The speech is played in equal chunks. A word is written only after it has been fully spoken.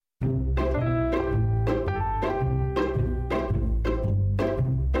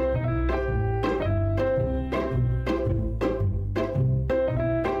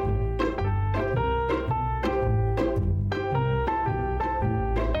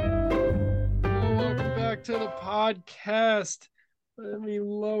back to the podcast. Let me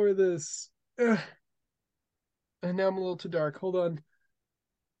lower this. Ugh. And now I'm a little too dark. Hold on.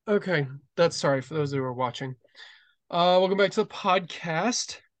 Okay, that's sorry for those who are watching. Welcome back to the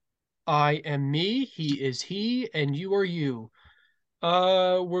podcast. I am me, he is he, and you are you.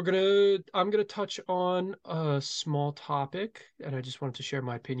 I'm gonna touch on a small topic, and I just wanted to share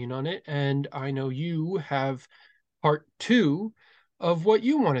my opinion on it. And I know you have part two of what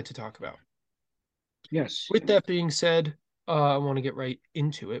you wanted to talk about. Yes. With that being said, I want to get right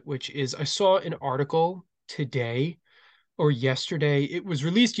into it, which is I saw an article today or yesterday. It was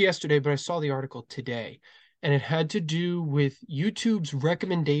released yesterday, but I saw the article today, and it had to do with YouTube's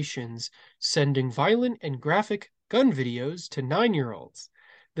recommendations sending violent and graphic gun videos to 9-year-olds,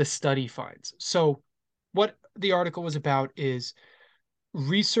 the study finds. So, what the article was about is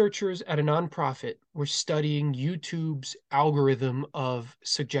researchers at a nonprofit were studying YouTube's algorithm of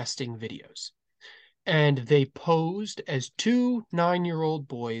suggesting videos, and they posed as two 9-year-old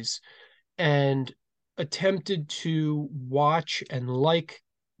boys and attempted to watch and like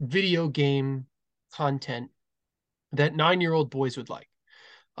video game content that 9-year-old boys would like.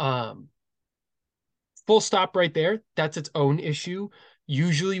 Um, Full stop right there. That's its own issue.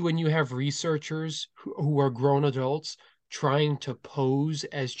 Usually, when you have researchers who are grown adults trying to pose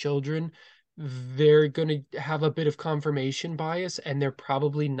as children, they're going to have a bit of confirmation bias and they're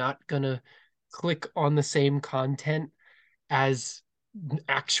probably not going to click on the same content as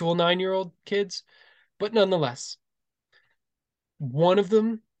actual 9-year-old kids. But nonetheless, one of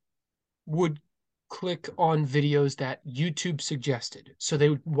them would click on videos that YouTube suggested. So they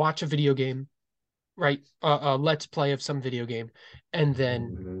would watch a video game, right? A let's play of some video game, and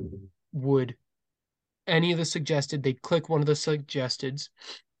then would any of the suggested, they'd click one of the suggesteds,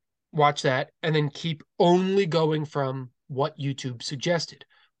 watch that, and then keep only going from what YouTube suggested.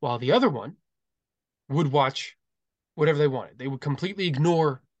 While the other one would watch whatever they wanted. They would completely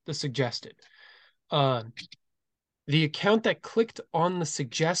ignore the suggested. Uh, the account that clicked on the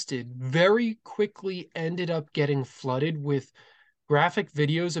suggested very quickly ended up getting flooded with graphic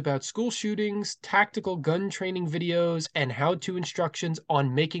videos about school shootings, tactical gun training videos, and how-to instructions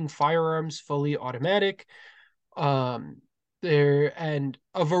on making firearms fully automatic. Um, there and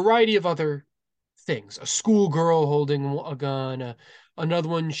a variety of other things. A schoolgirl holding a gun. Another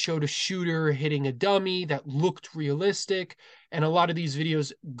one showed a shooter hitting a dummy that looked realistic. And a lot of these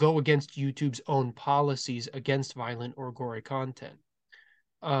videos go against YouTube's own policies against violent or gory content.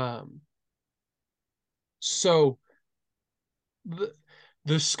 Um, so the,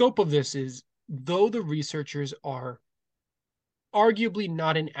 the scope of this is, though the researchers are arguably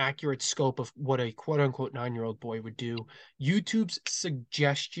not an accurate scope of what a quote unquote 9-year-old boy would do, YouTube's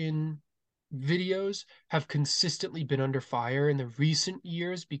suggestion videos have consistently been under fire in the recent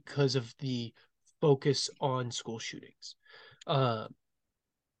years because of the focus on school shootings, uh,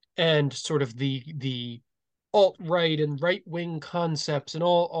 and sort of the alt right and right wing concepts and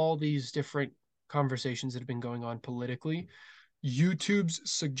all these different conversations that have been going on politically. YouTube's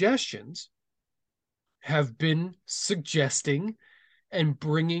suggestions have been suggesting and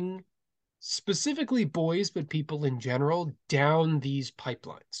bringing specifically boys, but people in general, down these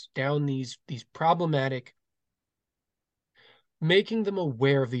pipelines, down these problematic, making them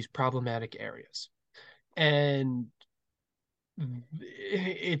aware of these problematic areas. And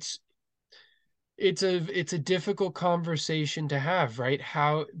it's it's a difficult conversation to have, right?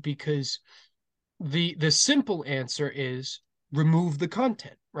 How because the simple answer is remove the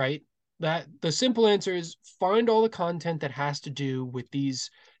content, right? That the simple answer is find all the content that has to do with these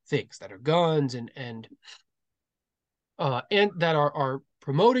things that are guns and that are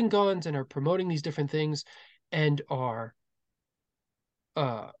promoting guns and are promoting these different things and are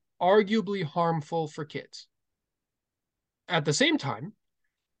uh, arguably harmful for kids. At the same time,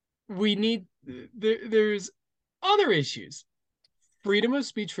 we need there's other issues. Freedom of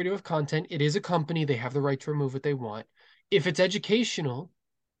speech, freedom of content. It is a company; they have the right to remove what they want. If it's educational,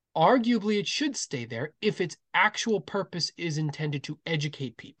 arguably it should stay there if its actual purpose is intended to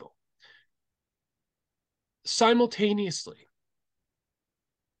educate people. Simultaneously,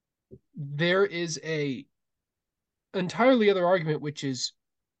 there is a entirely other argument, which is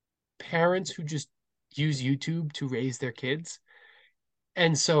parents who just use YouTube to raise their kids.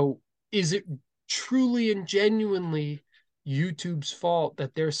 And so, is it truly and genuinely YouTube's fault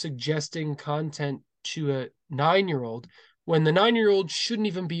that they're suggesting content to a 9-year-old when the 9-year-old shouldn't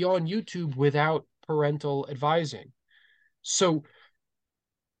even be on YouTube without parental advising? So,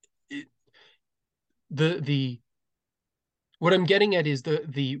 it, the what I'm getting at is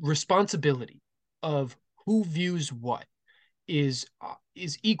the responsibility of who views what is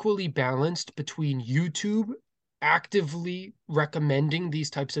equally balanced between YouTube actively recommending these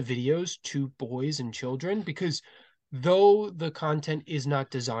types of videos to boys and children, because though the content is not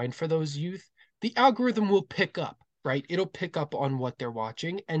designed for those youth, the algorithm will pick up, right? It'll pick up on what they're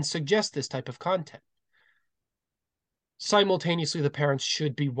watching and suggest this type of content. Simultaneously, the parents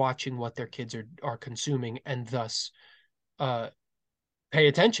should be watching what their kids are consuming and thus uh, pay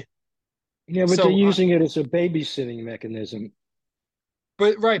attention. Yeah, but they're So, using it as a babysitting mechanism.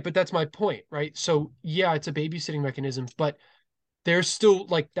 but right, but that's my point, right? So, yeah, it's a babysitting mechanism, but there's still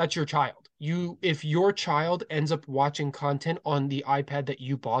like that's your child. If your child ends up watching content on the iPad that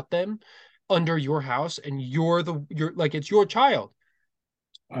you bought them under your house and you're like it's your child,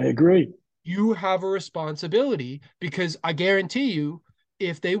 I agree. you have a responsibility, because I guarantee you,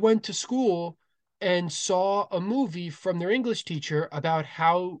 if they went to school and saw a movie from their English teacher about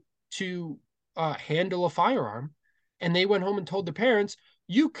how to handle a firearm, and they went home and told their parents,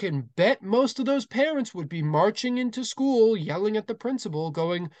 you can bet most of those parents would be marching into school, yelling at the principal,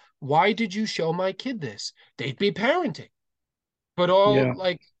 going, why did you show my kid this? They'd be parenting. But all Yeah.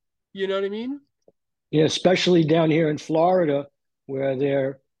 like, you know what I mean? Yeah, especially down here in Florida, where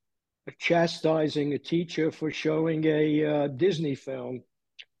they're chastising a teacher for showing a Disney film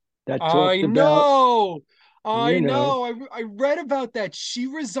that I talked about, know. I you know, know. I read about that. She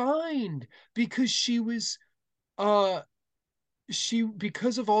resigned because uh she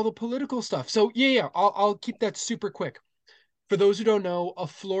because of all the political stuff. So yeah, I'll keep that super quick. For those who don't know, a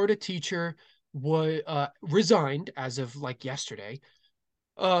Florida teacher was resigned as of like yesterday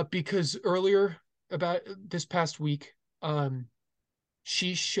because earlier about this past week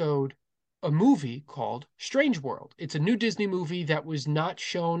she showed a movie called Strange World. It's a new Disney movie that was not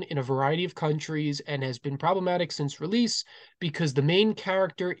shown in a variety of countries and has been problematic since release because the main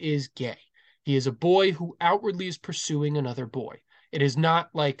character is gay. He is a boy who outwardly is pursuing another boy. It is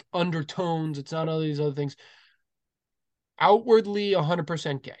not like undertones, it's not all these other things. Outwardly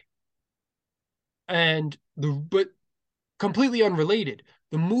 100% gay. But completely unrelated.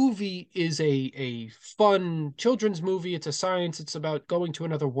 The movie is a fun children's movie. It's a science. It's about going to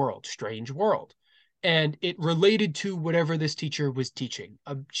another world, strange world, and it related to whatever this teacher was teaching.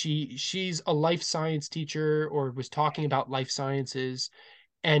 She's a life science teacher or was talking about life sciences,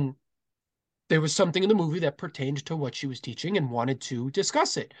 and there was something in the movie that pertained to what she was teaching and wanted to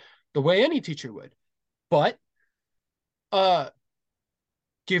discuss it the way any teacher would. But uh,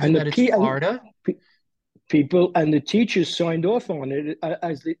 given and that it's Florida, people and the teachers signed off on it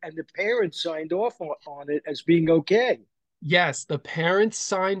and the parents signed off on it as being okay. yes, the parents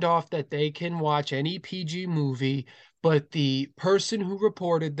signed off that they can watch any PG movie, but the person who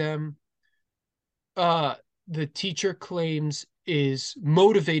reported them, uh, the teacher claims is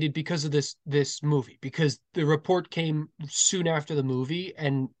motivated because of this movie, because the report came soon after the movie,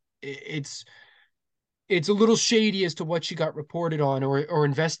 and it's it's a little shady as to what she got reported on or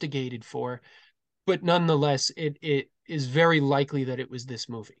investigated for, but nonetheless, it is very likely that it was this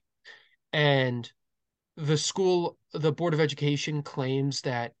movie. And the Board of Education claims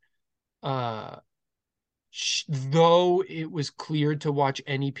that uh though it was cleared to watch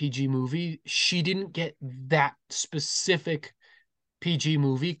any PG movie, she didn't get that specific PG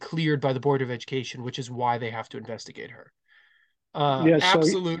movie cleared by the Board of Education, which is why they have to investigate her. Yeah, so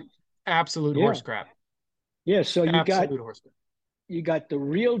Absolute yeah, horse crap. yeah, so Absolute horse crap. you got the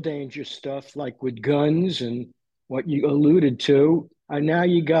real danger stuff like with guns and what you alluded to, and now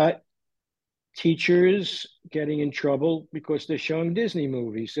you got teachers getting in trouble because they're showing Disney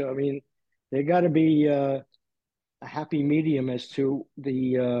movies. So I mean, they got to be a happy medium as to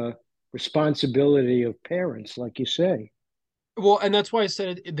the responsibility of parents, like you say. Well, and that's why I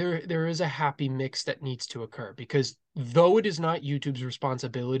said there is a happy mix that needs to occur, because though it is not YouTube's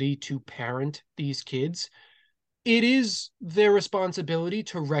responsibility to parent these kids, it is their responsibility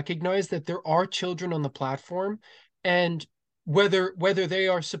to recognize that there are children on the platform, and whether they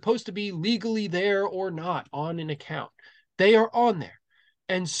are supposed to be legally there or not on an account, they are on there.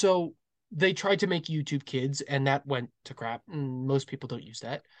 And so they tried to make YouTube Kids, and that went to crap. And most people don't use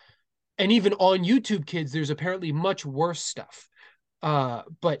that. And even on YouTube Kids, there's apparently much worse stuff.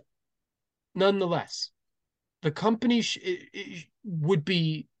 But nonetheless, the company would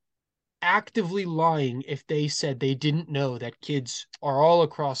be actively lying if they said they didn't know that kids are all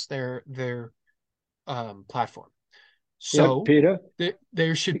across their platform. Yep, So Peter.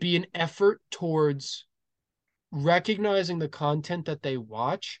 there should be an effort towards recognizing the content that they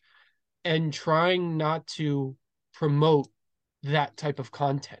watch and trying not to promote that type of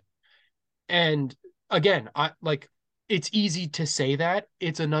content. And again, I like it's easy to say that.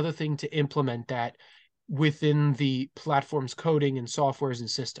 It's another thing to implement that within the platform's coding and softwares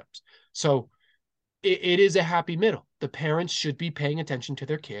and systems. So it is a happy middle. The parents should be paying attention to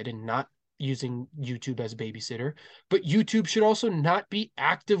their kid and not using YouTube as a babysitter, but YouTube should also not be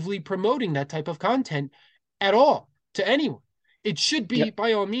actively promoting that type of content at all to anyone. It should Yeah. be,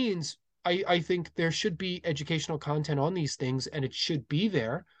 by all means, I think there should be educational content on these things and it should be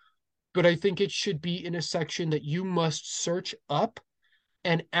there, but I think it should be in a section that you must search up.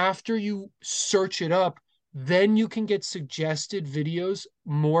 And after you search it up, then you can get suggested videos,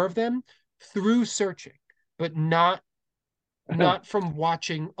 more of them through searching, but not from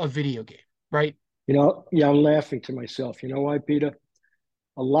watching a video game, right? Yeah, I'm laughing to myself. You know why, Peter?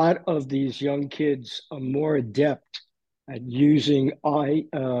 A lot of these young kids are more adept at using IA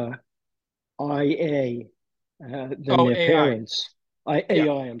than Oh, their AI. parents. Yeah,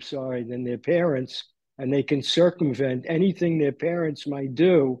 AI, I'm sorry, than their parents, and they can circumvent anything their parents might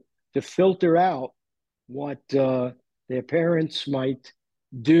do to filter out what their parents might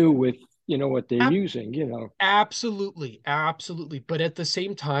do with what they're ab- using. absolutely, absolutely. But at the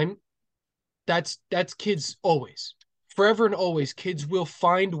same time, that's kids always. Forever and always, kids will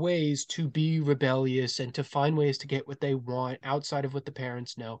find ways to be rebellious and to find ways to get what they want outside of what the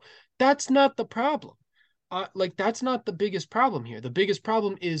parents know. That's not the problem. Like that's not the biggest problem here. The biggest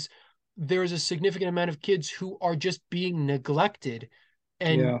problem is there's a significant amount of kids who are just being neglected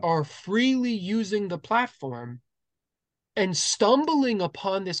and Yeah, are freely using the platform and stumbling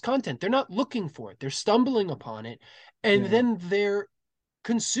upon this content. They're not looking for it. They're stumbling upon it and yeah, then they're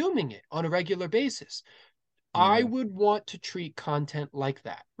consuming it on a regular basis. I yeah, would want to treat content like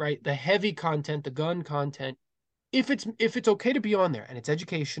that, right? The heavy content, the gun content, if it's okay to be on there and it's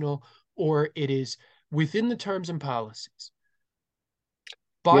educational or it is within the terms and policies,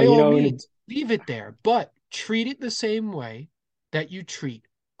 yeah. by all means, leave it there, but treat it the same way that you treat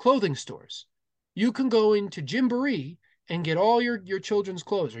clothing stores. You can go into Gymboree and get all your children's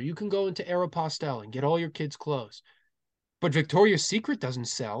clothes, or you can go into Aeropostale and get all your kids' clothes. But Victoria's Secret doesn't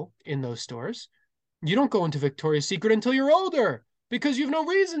sell in those stores. You don't go into Victoria's Secret until you're older because you have no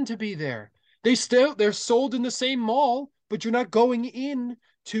reason to be there. They're sold in the same mall, but you're not going in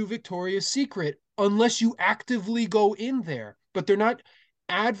to Victoria's Secret unless you actively go in there. But they're not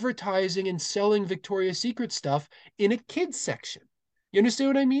advertising and selling Victoria's Secret stuff in a kids section. You understand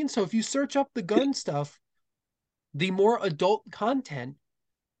what I mean? So if you search up the gun stuff, the more adult content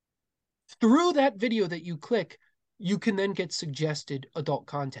through that video that you click, you can then get suggested adult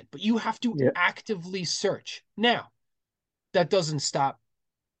content, but you have to Yeah, actively search. Now, that doesn't stop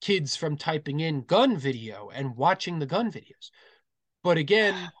kids from typing in gun video and watching the gun videos. But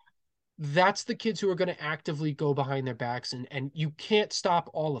again, that's the kids who are going to actively go behind their backs and you can't stop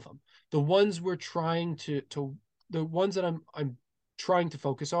all of them. The ones we're trying to the ones that I'm trying to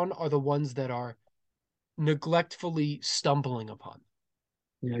focus on are the ones that are neglectfully stumbling upon.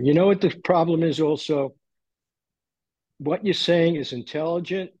 yeah. You know what the problem is also? What you're saying is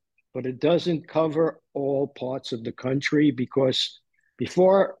intelligent, but it doesn't cover all parts of the country because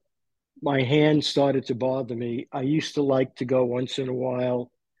before my hand started to bother me, I used to like to go once in a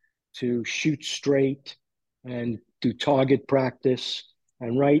while to shoot straight and do target practice.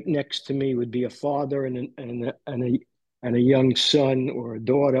 And right next to me would be a father and a young son or a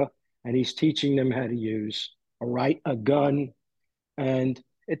daughter, and he's teaching them how to use a gun. And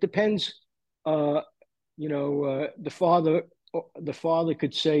it depends. Uh, the father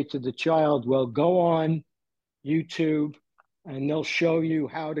could say to the child, "Well, go on YouTube, and they'll show you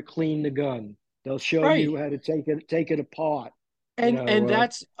how to clean the gun. They'll show you Right. how to take it apart." You And know,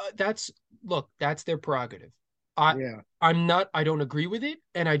 that's look, that's their prerogative. I yeah, I don't agree with it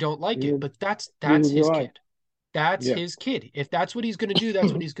and I don't like it, neither, but that's neither do his I. kid. That's Yeah, his kid. If that's what he's going to do,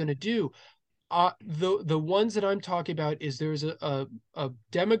 that's what he's going to do. The ones that I'm talking about is there's a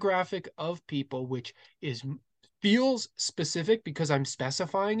demographic of people which is feels specific because I'm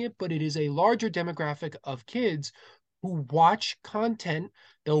specifying it, but it is a larger demographic of kids who watch content.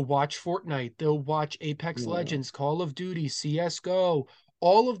 They'll watch Fortnite, they'll watch Apex yeah, Legends, Call of Duty, CS:GO,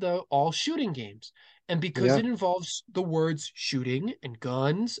 all shooting games. And because yeah, it involves the words shooting and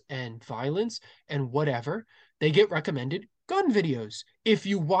guns and violence and whatever, they get recommended gun videos. If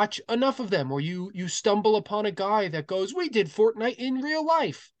you watch enough of them or you stumble upon a guy that goes, "We did Fortnite in real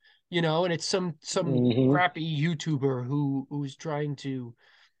life." And it's some hmm, crappy YouTuber who's trying to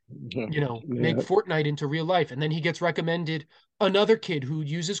yeah, make yeah. Fortnite into real life. And then he gets recommended another kid who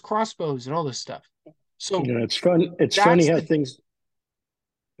uses crossbows and all this stuff. So It's fun. It's funny that's how the things.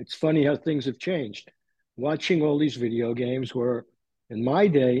 It's funny how things have changed. Watching all these video games where, in my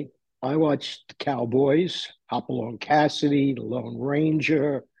day, I watched the Cowboys, Hopalong Cassidy, the Lone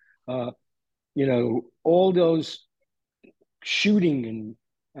Ranger, uh, all those shooting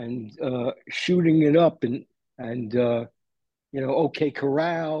and shooting it up and OK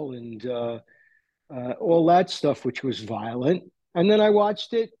Corral and all that stuff, which was violent. And then I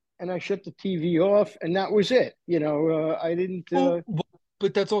watched it and I shut the TV off, and that was it. I didn't.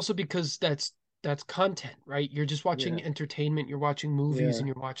 But that's also because that's content, right? You're just Yeah, watching entertainment, you're watching movies, yeah, and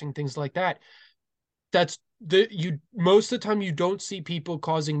you're watching things like that. That's the you most of the time you don't see people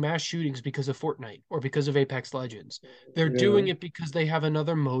causing mass shootings because of Fortnite or because of Apex Legends. They're yeah, doing it because they have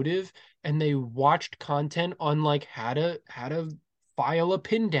another motive and they watched content on like how to file a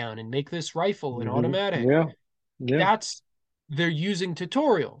pin down and make this rifle an automatic. yeah, yeah, That's they're using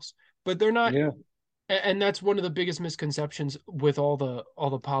tutorials, but they're not. yeah. And that's one of the biggest misconceptions with all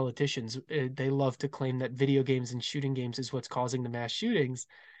the politicians. They love to claim that video games and shooting games is what's causing the mass shootings.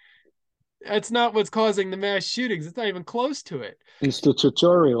 That's not what's causing the mass shootings. It's not even close to it. It's the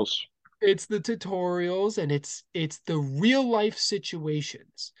tutorials. It's the tutorials and it's the real life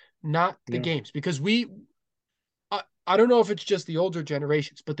situations, not the Yeah, games. Because I don't know if it's just the older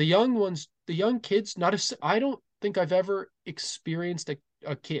generations, but the young ones, the young kids, not a, I don't think I've ever experienced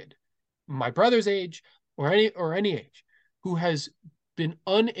a kid, my brother's age or any age, who has been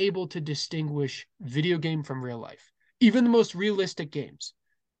unable to distinguish video game from real life. Even the most realistic games,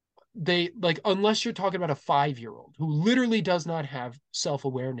 they like unless you're talking about a 5 year old who literally does not have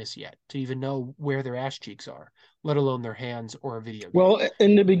self-awareness yet to even know where their ass cheeks are, let alone their hands or a video game. well,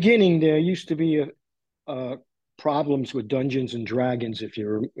 in the beginning there used to be a problems with Dungeons and Dragons. If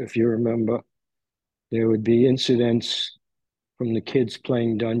you remember, there would be incidents from the kids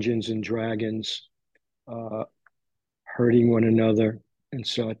playing Dungeons and Dragons, uh, hurting one another and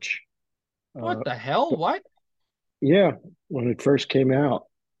such. What Uh, the hell? but What? yeah, when it first came out,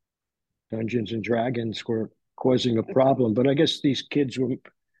 Dungeons and Dragons were causing a problem. But I guess these kids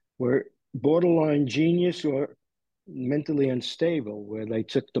were borderline genius or mentally unstable, where they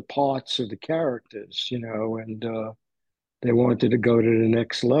took the parts of the characters, and they wanted to go to the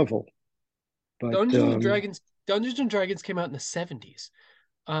next level. But Dungeons and Dragons came out in the 70s.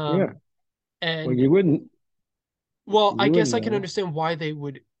 yeah, Um well, and you wouldn't well, I you guess wouldn't I can know. understand why they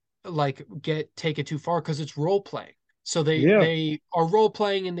would like get take it too far because it's role playing. So they Yeah, they are role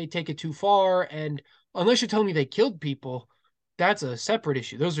playing and they take it too far. And unless you're telling me they killed people, that's a separate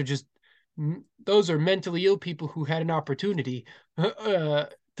issue. Those are mentally ill people who had an opportunity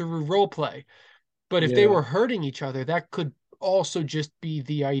through role play. But if they yeah, were hurting each other, that could also just be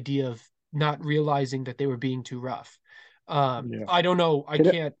the idea of not realizing that they were being too rough. yeah. I don't know. I Could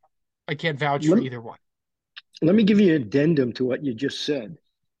I, can't vouch for let, either one. let me give you an addendum to what you just said.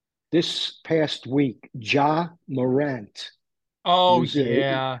 This past week, Ja Morant, Oh who's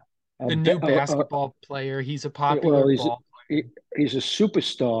yeah, a, the new a, a basketball player. He's a popular well, ball. he, he's a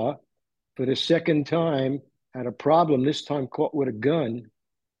superstar. For the second time, had a problem. This time, caught with a gun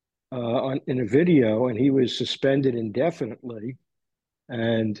in a video, and he was suspended indefinitely.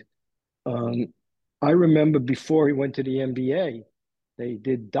 And um, I remember before he went to the NBA, they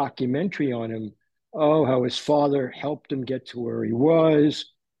did documentary on him. Oh, how his father helped him get to where he was,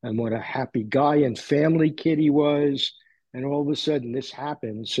 and what a happy guy and family kid he was. And all of a sudden, this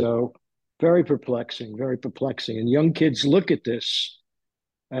happened. So very perplexing, very perplexing. And young kids look at this,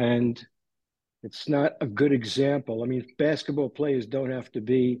 and it's not a good example. I mean, basketball players don't have to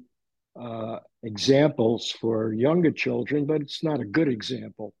be examples for younger children, but it's not a good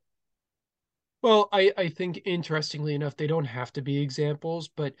example. Well, I think interestingly enough, they don't have to be examples,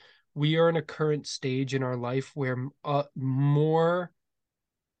 but we are in a current stage in our life where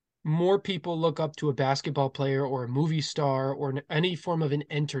more people look up to a basketball player or a movie star or any form of an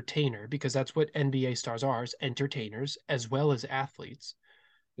entertainer because that's what NBA stars are, as entertainers as well as athletes,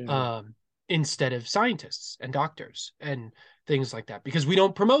 Yeah, um, instead of scientists and doctors and things like that because we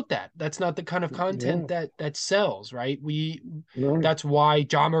don't promote that. That's not the kind of content yeah, that sells, right? right. That's why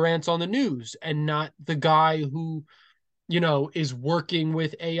John Morant's on the news and not the guy who, is working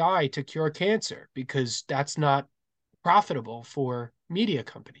with AI to cure cancer because that's not profitable for media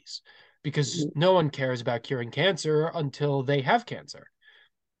companies because no one cares about curing cancer until they have cancer.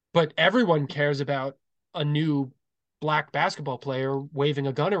 But everyone cares about a new black basketball player waving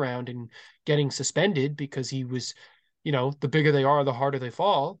a gun around and getting suspended because he was, the bigger they are, the harder they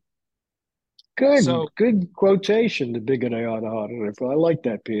fall. Good, So good quotation. The bigger they are, the harder they fall. I like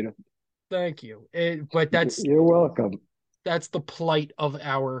that, Peter. thank you. But You're welcome. that's the plight of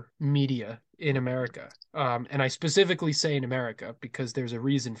our media in America. And I specifically say in America because there's a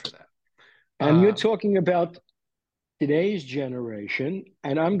reason for that. And you're Um, talking about today's generation,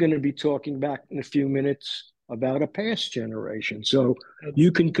 and I'm going to be talking back in a few minutes about a past generation. So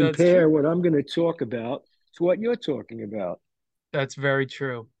you That's can that's true. compare what I'm going to talk about to what you're talking about. That's very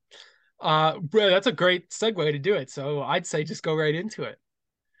true. Bro, that's a great segue to do it. So I'd say just go right into it.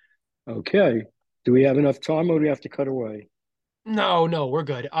 Okay. Do we have enough time or do we have to cut away? No, no, we're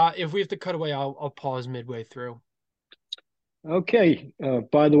good. If we have to cut away, I'll pause midway through. Okay.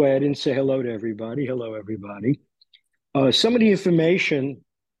 By the way, I didn't say hello to everybody. Hello, everybody. Some of the information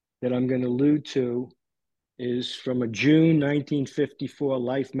that I'm going to allude to is from a June 1954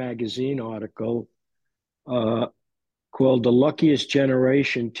 Life magazine article uh, called The Luckiest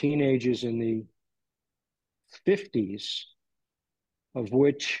Generation Teenagers in the 50s, of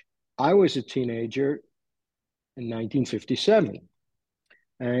which I was a teenager in 1957.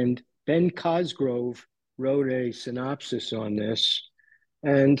 And Ben Cosgrove wrote a synopsis on this.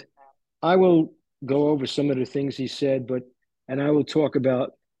 And I will go over some of the things he said, and I will talk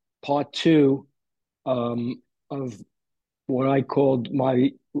about part two of what I called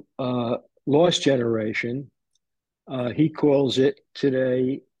my uh, lost generation. He calls it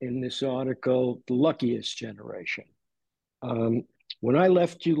today in this article the luckiest generation. Um, when I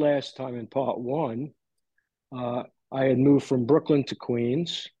left you last time in part one, uh, I had moved from Brooklyn to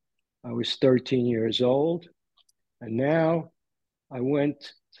Queens. I was 13 years old. And now I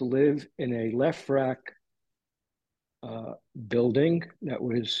went to live in a left rack uh, building that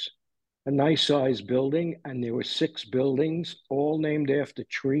was a nice sized building. And there were six buildings, all named after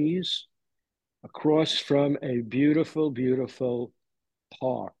trees, across from a beautiful, beautiful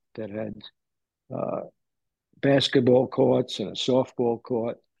park that had uh, basketball courts and a softball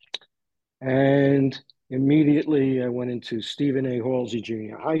court. And immediately I went into Stephen A. Halsey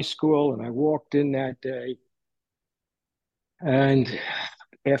Junior High School, and I walked in that day. And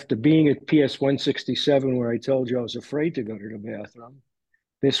after being at PS 167, where I told you I was afraid to go to the bathroom,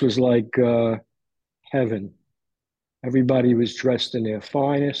 this was like heaven. Everybody was dressed in their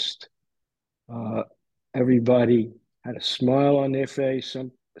finest. Uh, everybody had a smile on their face.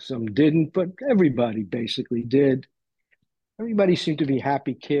 Some didn't, but everybody basically did. Everybody seemed to be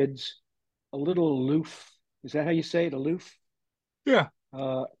happy kids, a little aloof. Is that how you say it? Aloof? Yeah.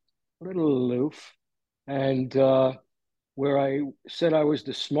 A little aloof. And where I said I was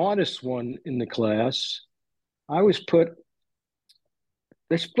the smartest one in the class, I was put,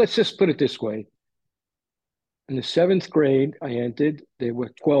 let's just put it this way. In the seventh grade, I entered, there were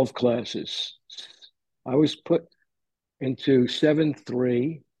 12 classes. I was put into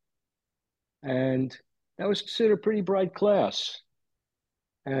 7-3, and that was considered a pretty bright class.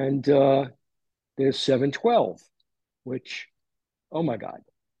 And there's 7-12, which, oh my God.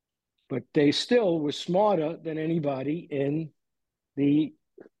 But they still were smarter than anybody in the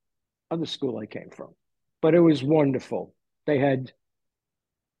other school I came from. But it was wonderful. They had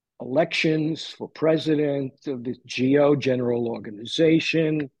elections for president of the GO, General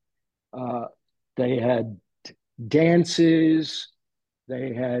Organization. Uh, they had dances.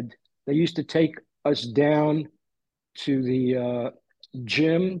 They used to take us down to the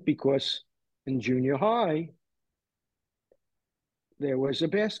gym because in junior high, there was a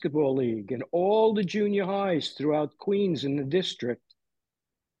basketball league, and all the junior highs throughout Queens in the district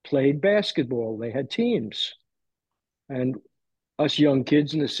played basketball. They had teams. And us young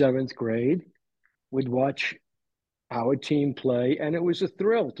kids in the seventh grade would watch our team play, and it was a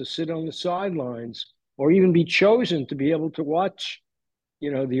thrill to sit on the sidelines or even be chosen to be able to watch,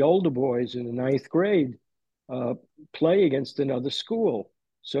 the older boys in the ninth grade uh, play against another school.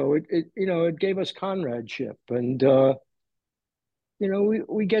 So it gave us comradeship, and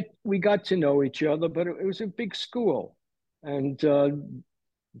we got to know each other, but it was a big school, and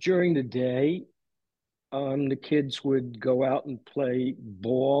during the day, the kids would go out and play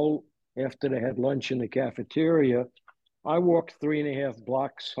ball after they had lunch in the cafeteria. I walked 3.5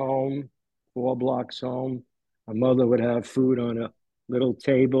 blocks home, 4 blocks home. My mother would have food on a little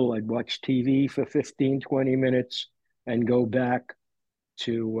table. I'd watch TV for 15, 20 minutes and go back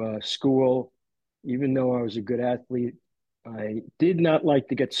to school. Even though I was a good athlete, I did not like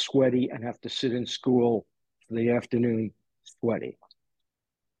to get sweaty and have to sit in school for the afternoon sweaty.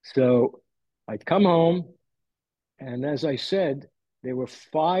 So I'd come home, and as I said, there were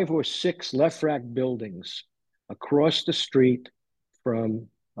 5 or 6 left rack buildings across the street from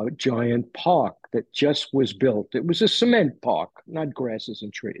a giant park that just was built. It was a cement park, not grasses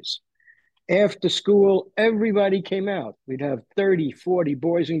and trees. After school, everybody came out. We'd have 30, 40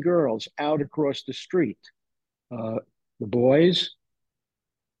 boys and girls out across the street. Uh, the boys,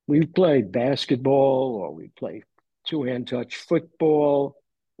 we played basketball, or we played two-hand touch football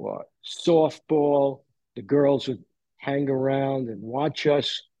or softball. The girls would hang around and watch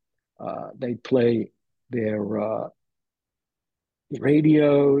us. They'd play their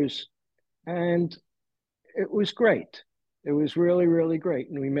radios, and it was great. It was really, really great.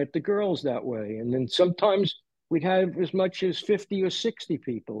 And we met the girls that way. And then sometimes we'd have as much as 50 or 60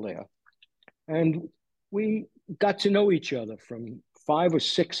 people there. And we got to know each other from 5 or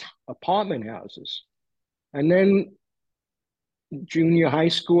 6 apartment houses. And then junior high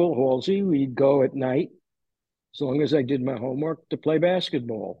school, Halsey, we'd go at night, as long as I did my homework, to play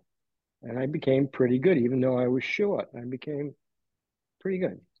basketball. And I became pretty good, even though I was short. I became pretty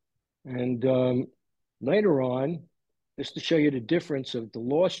good. And later on, just to show you the difference of the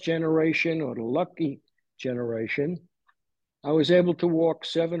lost generation or the lucky generation, I was able to walk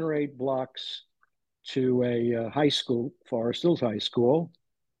 7 or 8 blocks to a high school, Forest Hills High School,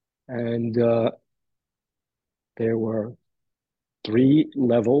 and there were 3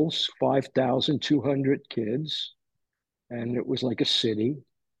 levels, 5,200 kids, and it was like a city.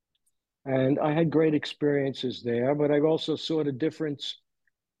 And I had great experiences there, but I also saw the difference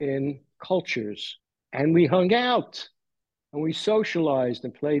in cultures. And we hung out and we socialized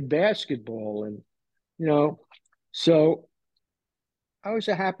and played basketball. And, you know, so I was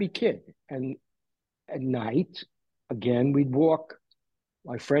a happy kid. And at night, again, we'd walk,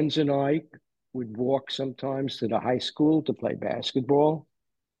 my friends and I would walk sometimes to the high school to play basketball.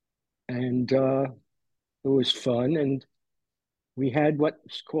 And it was fun. And we had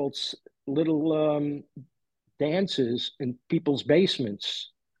what's called little dances in people's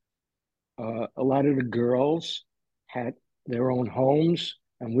basements. A lot of the girls had their own homes,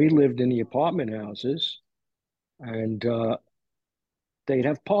 and we lived in the apartment houses, and they'd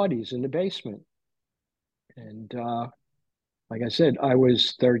have parties in the basement. And like I said, I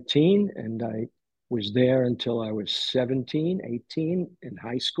was 13, and I was there until I was 17, 18 in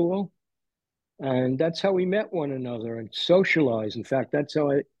high school. And that's how we met one another and socialized. In fact, that's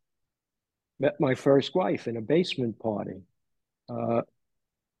how I met my first wife in a basement party. Uh,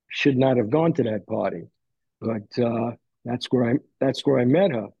 should not have gone to that party, but that's where I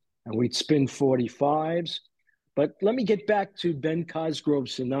met her, and we'd spin 45s. But let me get back to Ben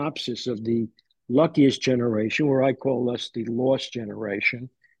Cosgrove's synopsis of the luckiest generation, where I call us the lost generation,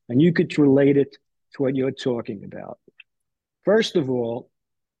 and you could relate it to what you're talking about. First of all,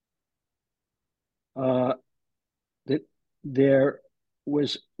 uh, that there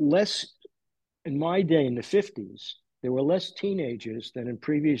was less in my day in the 50s. There were less teenagers than in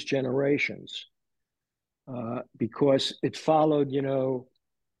previous generations because it followed, in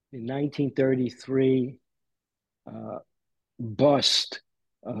 1933 uh, bust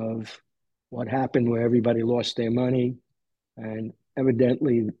of what happened where everybody lost their money, and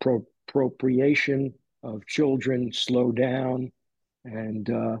evidently the appropriation of children slowed down, and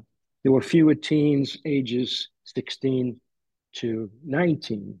there were fewer teens ages 16 to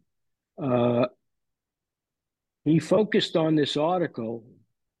 19. Uh, he focused on this article,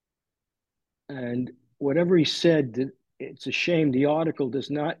 and whatever he said, it's a shame the article does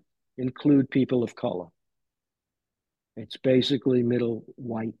not include people of color. It's basically middle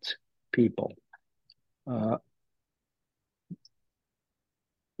white people. Uh,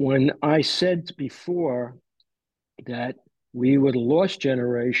 when I said before that we were the lost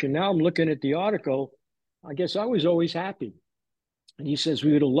generation, now I'm looking at the article. I guess I was always happy. And he says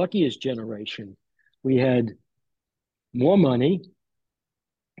we were the luckiest generation. We had more money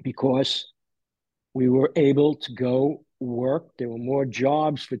because we were able to go work. There were more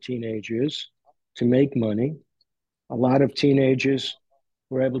jobs for teenagers to make money. A lot of teenagers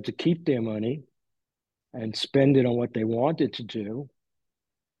were able to keep their money and spend it on what they wanted to do.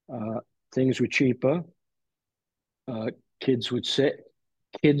 Things were cheaper. Uh, kids would say,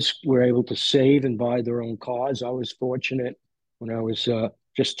 kids were able to save and buy their own cars. I was fortunate when I was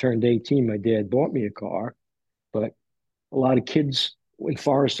just turned 18. My dad bought me a car, but a lot of kids in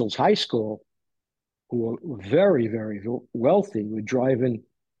Forest Hills High School who were very, very wealthy were driving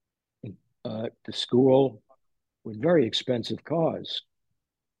to school with very expensive cars.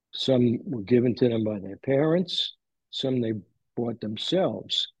 Some were given to them by their parents, some they bought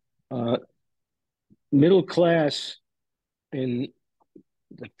themselves. Middle class in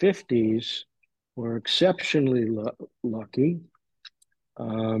the 50s were exceptionally lucky.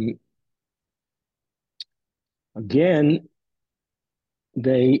 Um, again,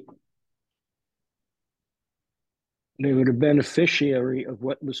 they were the beneficiary of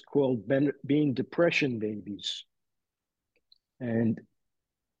what was called being depression babies, and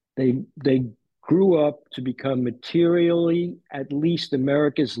they grew up to become materially at least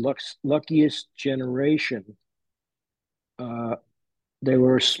America's luckiest generation. Uh, they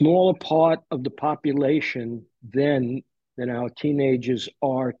were a smaller part of the population then than our teenagers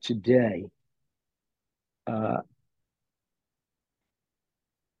are today. uh,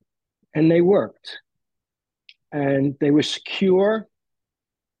 and they worked, and they were secure.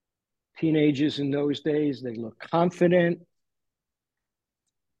 Teenagers in those days, they looked confident,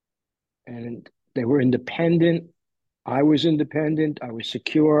 and they were independent. I was independent. I was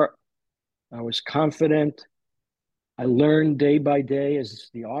secure. I was confident. I learned day by day, as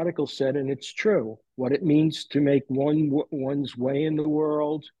the article said, and it's true, what it means to make one's way in the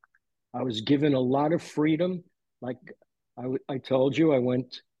world. I was given a lot of freedom. Like I told you, I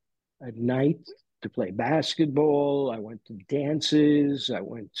went at night to play basketball. I went to dances. I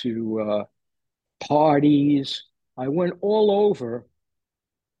went to parties. I went all over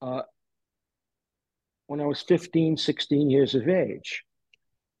uh, when I was 15, 16 years of age.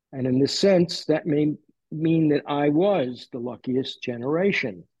 And in this sense, that may mean that I was the luckiest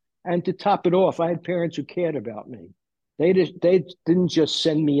generation. And to top it off, I had parents who cared about me. They didn't just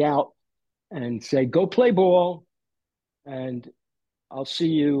send me out and say, go play ball and I'll see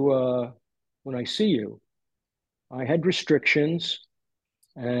you when I see you. I had restrictions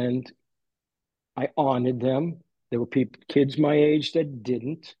and I honored them. There were kids my age that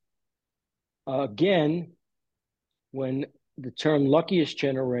didn't. Again, when the term luckiest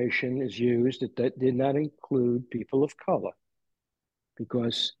generation is used, that did not include people of color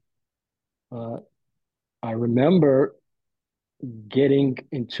because uh, I remember getting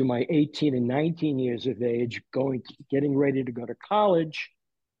into my 18 and 19 years of age, getting ready to go to college.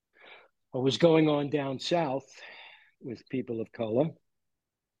 I was going on down south with people of color,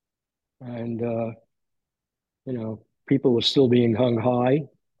 and people were still being hung high.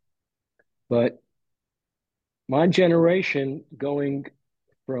 But my generation, going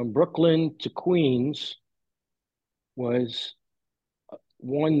from Brooklyn to Queens, was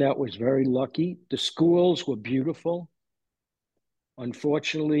one that was very lucky. The schools were beautiful.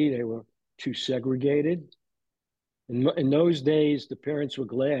 Unfortunately, they were too segregated. In those days, the parents were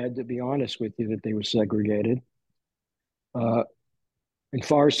glad, to be honest with you, that they were segregated. Uh, in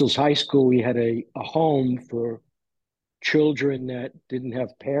Forest Hills High School, we had a home for children that didn't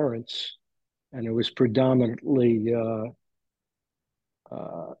have parents, and it was predominantly a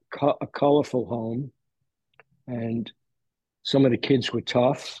colorful home. And some of the kids were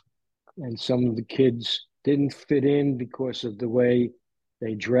tough, and some of the kids didn't fit in because of the way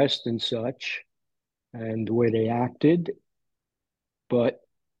they dressed and such, and the way they acted. But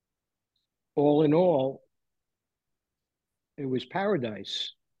all in all, it was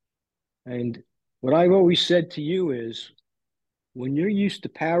paradise. And what I've always said to you is when you're used to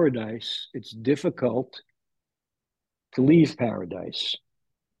paradise, it's difficult to leave paradise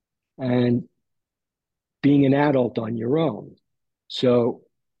and being an adult on your own. So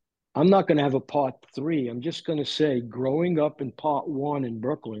I'm not going to have a part three. I'm just going to say growing up in part one in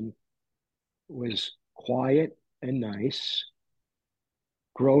Brooklyn was quiet and nice.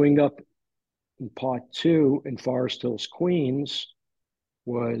 Growing up in part two in Forest Hills, Queens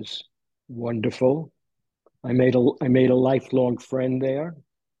was wonderful. I made a lifelong friend there,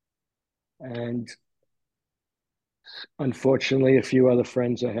 and unfortunately, a few other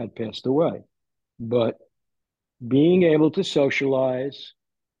friends I had passed away. But being able to socialize,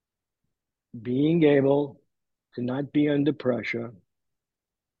 being able to not be under pressure,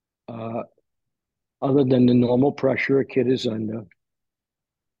 uh, other than the normal pressure a kid is under,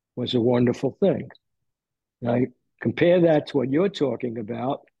 was a wonderful thing. Now, compare that to what you're talking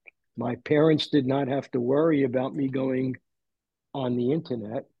about. My parents did not have to worry about me going on the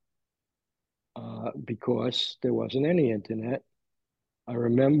internet because there wasn't any internet. I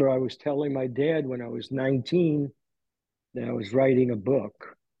remember I was telling my dad when I was 19 that I was writing a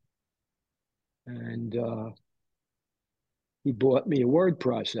book, and he bought me a word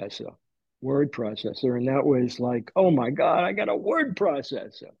processor, and that was like, oh my God, I got a word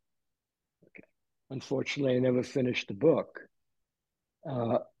processor. Okay. Unfortunately, I never finished the book.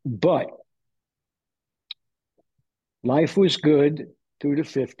 But life was good through the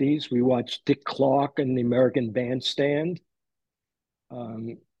 50s. We watched Dick Clark and the American Bandstand.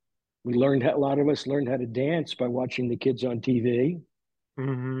 Um, a lot of us learned how to dance by watching the kids on TV.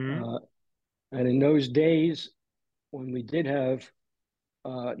 Mm-hmm. Uh, and in those days, when we did have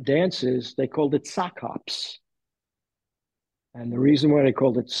dances, they called it sock hops. And the reason why they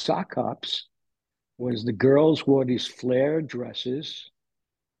called it sock hops was the girls wore these flare dresses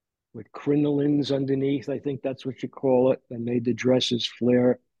with crinolines underneath. I think that's what you call it. They made the dresses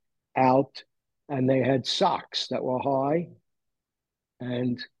flare out, and they had socks that were high.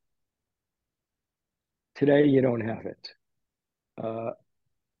 And today, you don't have it. Uh,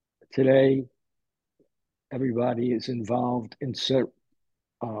 Today, everybody is involved in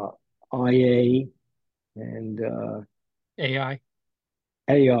IA. and AI.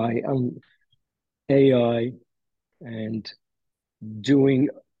 AI, AI, and doing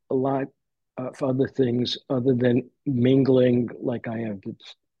a lot of other things other than mingling like I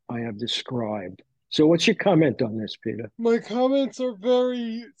have described. So, what's your comment on this, Peter? My comments are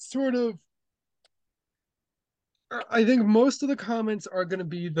very sort of, I think most of the comments are going to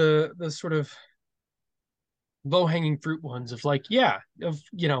be the sort of low hanging fruit ones of like, yeah, of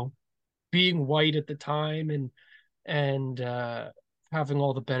being white at the time and having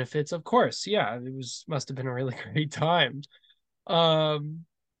all the benefits. Of course, yeah, it was must have been a really great time. Um,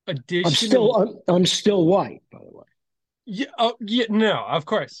 additionally, I'm still white, by the way. yeah, oh, yeah, no, of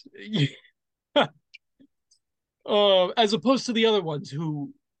course, as opposed to the other ones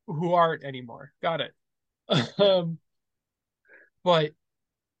who aren't anymore. Got it. Yeah. Um, but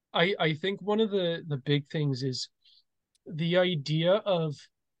I think one of the big things is the idea of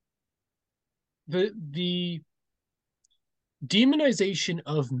the demonization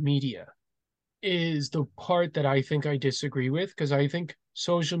of media is the part that I think I disagree with because I think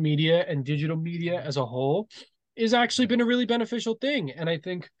social media and digital media as a whole is actually been a really beneficial thing, and I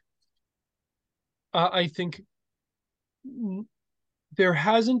think there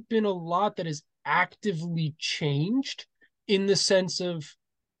hasn't been a lot that has actively changed in the sense of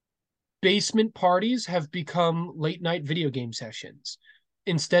basement parties have become late night video game sessions.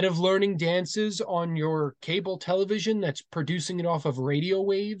 Instead of learning dances on your cable television that's producing it off of radio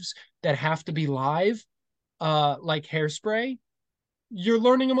waves that have to be live, like Hairspray, you're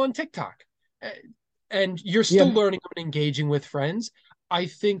learning them on TikTok. And you're still Yeah, learning them and engaging with friends. I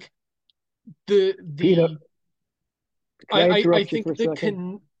think the Peter, the can I I interrupt you for think a the second?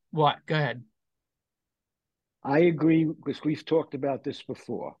 can what? Go ahead. I agree because we've talked about this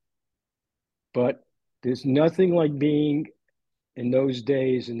before, but there's nothing like being in those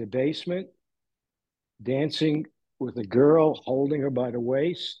days in the basement, dancing with a girl, holding her by the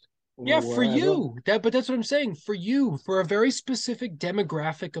waist or Yeah, for wherever. you. But that's what I'm saying. For you, for a very specific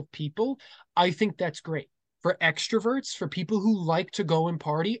demographic of people, I think that's great. For extroverts, for people who like to go and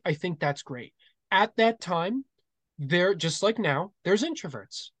party, I think that's great. At that time, there just like now, there's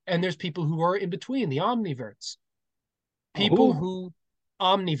introverts and there's people who are in between, the omniverts. People Who? who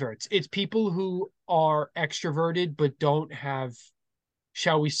omniverts. It's people who are extroverted but don't have,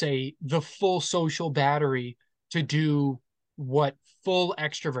 shall we say, the full social battery to do what full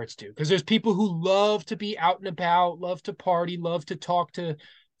extroverts do. Because there's people who love to be out and about, love to party, love to talk to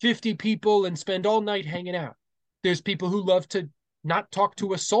 50 people and spend all night hanging out. There's people who love to not talk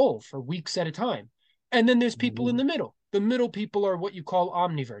to a soul for weeks at a time. And then there's people in Mhm. the middle. The middle people are what you call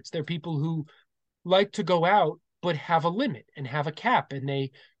omniverts. They're people who like to go out but have a limit and have a cap, and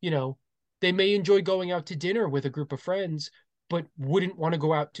you know they may enjoy going out to dinner with a group of friends but wouldn't want to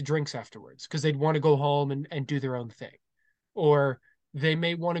go out to drinks afterwards because they'd want to go home and do their own thing. Or they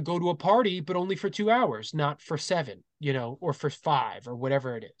may want to go to a party but only for 2 hours, not for seven, or for five or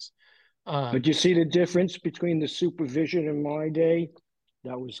whatever it is. But um you see the difference between the supervision in my day,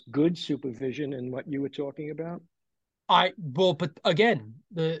 that was good supervision, and what you were talking about? but again,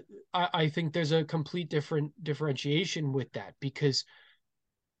 I think there's a complete different differentiation with that because,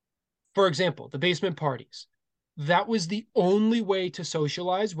 for example, the basement parties. That was the only way to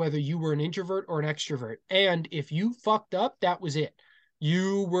socialize, whether you were an introvert or an extrovert. And if you fucked up, that was it.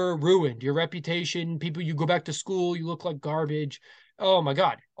 You were ruined. Your reputation, people, you go back to school, you look like garbage. Oh my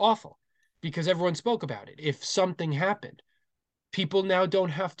God, awful. Because everyone spoke about it. If something happened, people now don't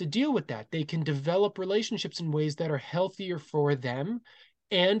have to deal with that. They can develop relationships in ways that are healthier for them,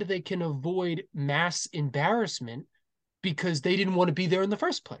 and they can avoid mass embarrassment because they didn't want to be there in the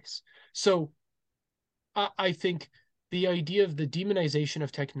first place. So I think the idea of the demonization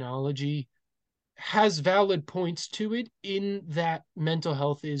of technology has valid points to it in that mental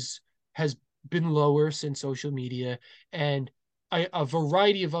health is has been lower since social media and a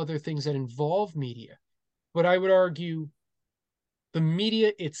variety of other things that involve media. But I would argue the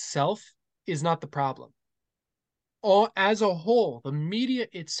media itself is not the problem. All, as a whole, the media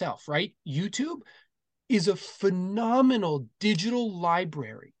itself, right? YouTube is a phenomenal digital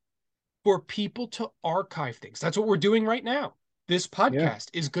library for people to archive things. That's what we're doing right now. This Yeah. podcast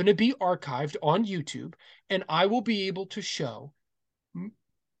is going to be archived on YouTube, and I will be able to show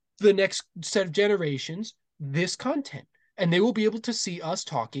the next set of generations this content. And they will be able to see us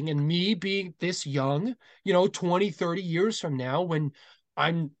talking and me being this young, 20, 30 years from now, when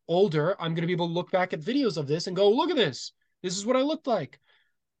I'm older, I'm going to be able to look back at videos of this and go, look at this. This is what I looked like.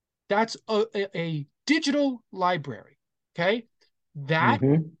 That's a digital library. Okay. That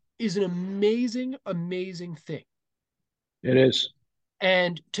Hmm. is an amazing, amazing thing. It is.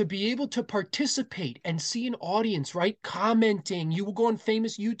 And to be able to participate and see an audience, right? Commenting, you will go on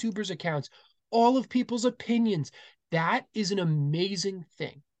famous YouTubers' accounts, all of people's opinions. That is an amazing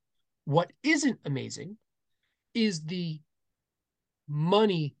thing. What isn't amazing is the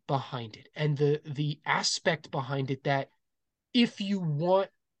money behind it and the aspect behind it that if you want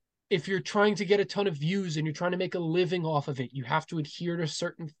if you're trying to get a ton of views and you're trying to make a living off of it, you have to adhere to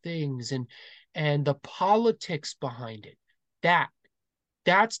certain things and the politics behind it. That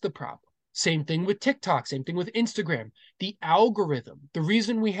that's the problem. Same thing with TikTok, same thing with Instagram. The algorithm. The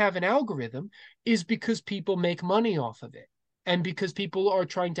reason we have an algorithm is because people make money off of it and because people are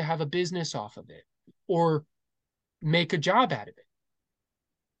trying to have a business off of it or make a job out of it.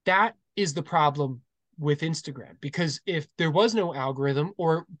 That is the problem with Instagram because if there was no algorithm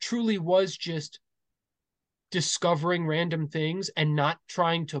or truly was just discovering random things and not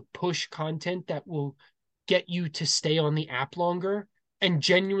trying to push content that will get you to stay on the app longer and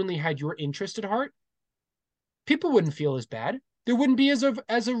genuinely had your interest at heart, people wouldn't feel as bad. There wouldn't be as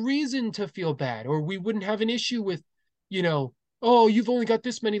a reason to feel bad, or we wouldn't have an issue with, you know, oh, you've only got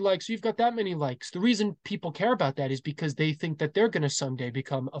this many likes, you've got that many likes. The reason people care about that is because they think that they're going to someday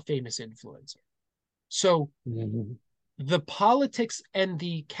become a famous influencer. So Mhm. the politics and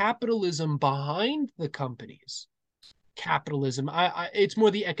the capitalism behind the companies, capitalism, it's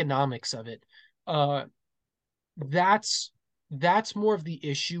more the economics of it. Uh, that's that's more of the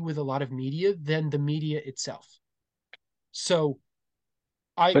issue with a lot of media than the media itself. So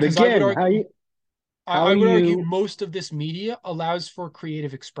I But because I would again, argue how I would argue you most of this media allows for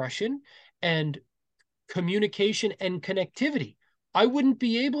creative expression and communication and connectivity. I wouldn't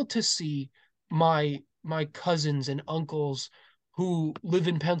be able to see my cousins and uncles who live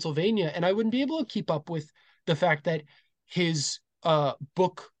in Pennsylvania, and I wouldn't be able to keep up with the fact that his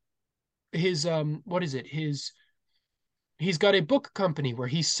book his what is it his he's got a book company where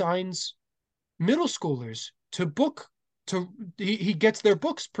he signs middle schoolers to book to he gets their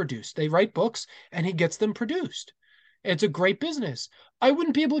books produced. They write books and he gets them produced. It's a great business. I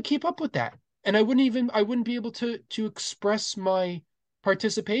wouldn't be able to keep up with that. And I wouldn't be able to express my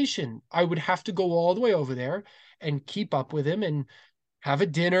participation. I would have to go all the way over there and keep up with him and have a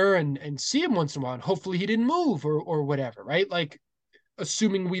dinner and see him once in a while. And hopefully he didn't move or whatever, right? Like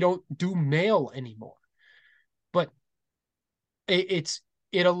assuming we don't do mail anymore. But it's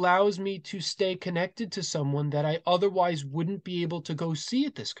it allows me to stay connected to someone that I otherwise wouldn't be able to go see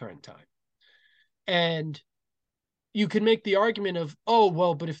at this current time. And you can make the argument of, oh,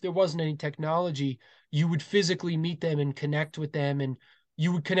 well, but if there wasn't any technology, you would physically meet them and connect with them and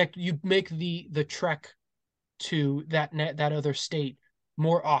you'd make the trek to that other state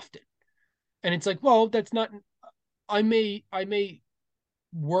more often. And it's like, well, that's not I may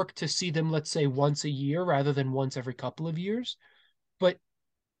work to see them, let's say, once a year rather than once every couple of years. But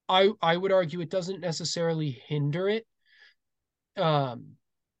I would argue it doesn't necessarily hinder it. Um,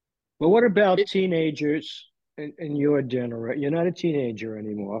 Well, what about it teenagers in your generation? You're not a teenager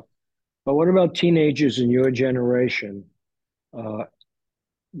anymore, but what about teenagers in your generation uh,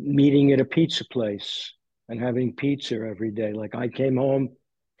 meeting at a pizza place and having pizza every day? Like I came home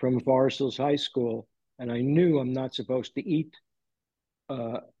from Forest Hills High School and I knew I'm not supposed to eat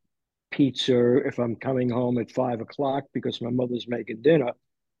uh, pizza if I'm coming home at 5 o'clock because my mother's making dinner.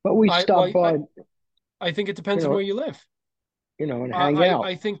 But we I stop well by, I think it you depends on where know, you live. and hang out.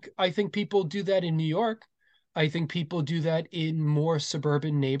 I think people do that in New York. I think people do that in more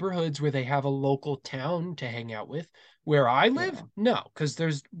suburban neighborhoods where they have a local town to hang out with. Where I live, Yeah. no, because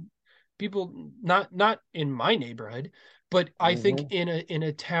there's people not in my neighborhood, but I think Hmm. in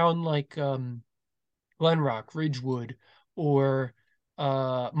a town like Glenrock, Ridgewood, or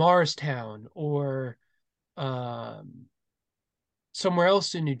Morristown, or um, somewhere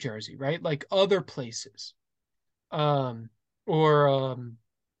else in New Jersey, right? Like other places, um, or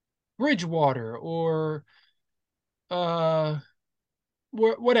Bridgewater, or uh,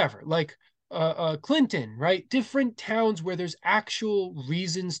 whatever, like Clinton, right? Different towns where there's actual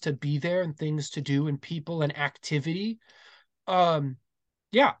reasons to be there and things to do and people and activity. Um,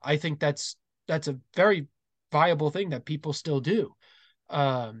 yeah, I think that's a very viable thing that people still do.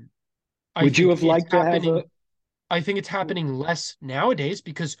 Um, I Would you think have it's liked to have a happening. I think it's happening less nowadays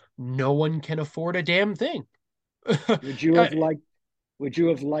because no one can afford a damn thing. would you have liked would you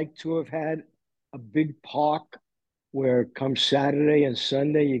have liked to have had a big park where come Saturday and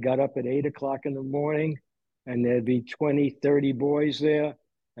Sunday you got up at 8 o'clock in the morning and there'd be 20, 30 boys there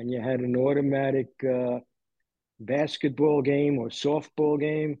and you had an automatic basketball game or softball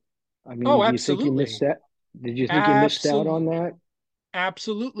game? I mean, Oh, do you think you missed absolutely. that? Did you think you missed out Absolutely. on that?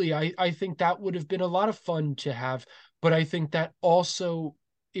 Absolutely. I think that would have been a lot of fun to have, but I think that also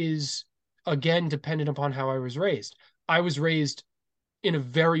is again dependent upon how I was raised. I was raised in a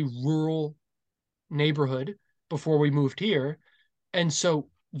very rural neighborhood before we moved here, and so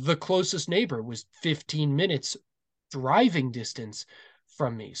the closest neighbor was 15 minutes driving distance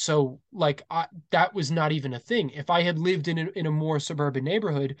from me. So like that was not even a thing. If I had lived in a more suburban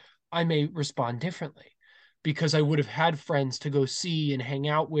neighborhood, I may respond differently because I would have had friends to go see and hang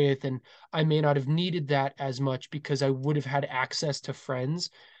out with, and I may not have needed that as much because I would have had access to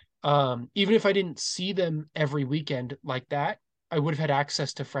friends. Even if I didn't see them every weekend like that, I would have had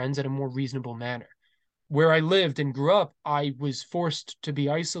access to friends in a more reasonable manner. Where I lived and grew up, I was forced to be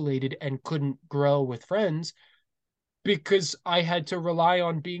isolated and couldn't grow with friends because I had to rely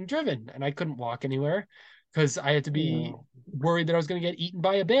on being driven and I couldn't walk anywhere because I had to be Yeah, worried that I was going to get eaten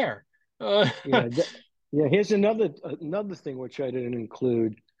by a bear. Uh, yeah, yeah. Here's another thing which I didn't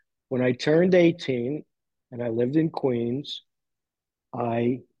include. When I turned 18 and I lived in Queens,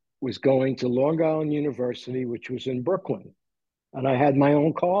 I was going to Long Island University, which was in Brooklyn, and I had my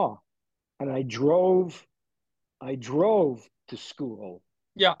own car, and I drove to school,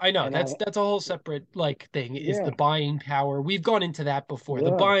 yeah, I know. and That's a whole separate like thing is the yeah, buying power. We've gone into that before.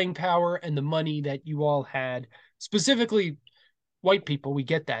 The yeah, buying power and the money that you all had, specifically white people, we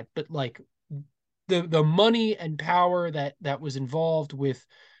get that, but like the money and power that was involved with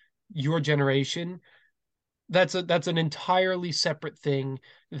your generation, that's an entirely separate thing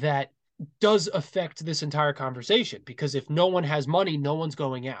that does affect this entire conversation because if no one has money, no one's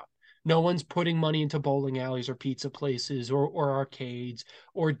going out. No one's putting money into bowling alleys or pizza places or arcades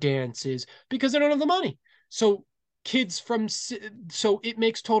or dances because they don't have the money. So kids from so it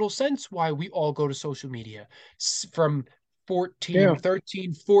makes total sense why we all go to social media from 14, yeah,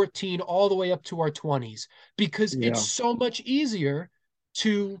 13, 14 all the way up to our 20s because it's yeah. so much easier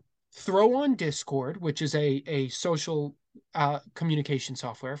to throw on Discord, which is a social communication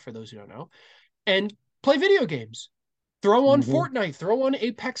software for those who don't know, and play video games. Throw on Hmm. Fortnite, throw on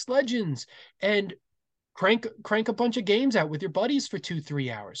Apex Legends, and crank a bunch of games out with your buddies for 2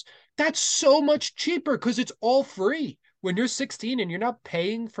 3 hours. That's so much cheaper because it's all free. When you're 16 and you're not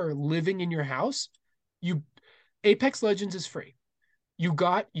paying for living in your house, you Apex Legends is free. You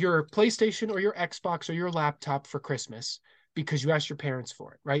got your PlayStation or your Xbox or your laptop for Christmas because you asked your parents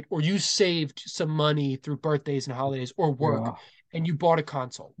for it, right? Or you saved some money through birthdays and holidays or work Yeah, and you bought a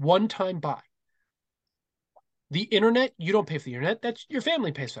console. One time buy. The internet, you don't pay for the internet. That's your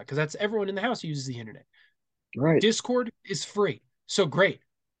family pays for that because that's everyone in the house uses the internet. right. Discord is free. So great.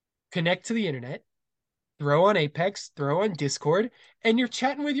 Connect to the internet, throw on Apex, throw on Discord, and you're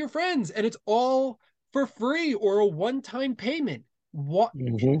chatting with your friends and it's all for free or a one-time payment. What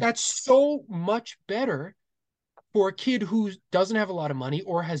Hmm. that's so much better for a kid who doesn't have a lot of money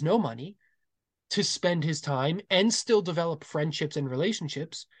or has no money to spend his time and still develop friendships and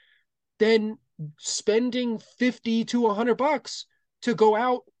relationships than spending 50 to $100 to go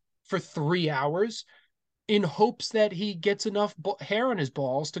out for 3 hours in hopes that he gets enough hair on his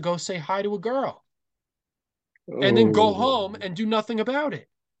balls to go say hi to a girl and then go Oh, home and do nothing about it,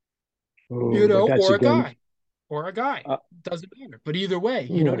 but that's or a again. guy or a guy. Uh, Doesn't matter. But either way,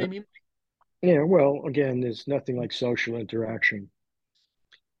 you know what yeah, I mean? yeah. Well, again, there's nothing like social interaction.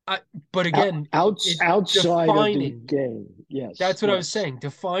 I, but again, Outside of the defining. game. Yes, That's what I was yes, saying.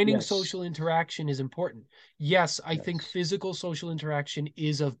 Defining yes, social interaction is important. Yes, I think yes, physical social interaction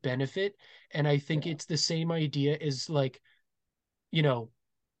is of benefit. And I think yeah. it's the same idea as like, you know,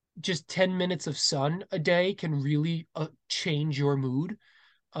 just 10 minutes of sun a day can really change your mood.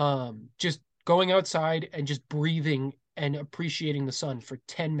 Just going outside and just breathing and appreciating the sun for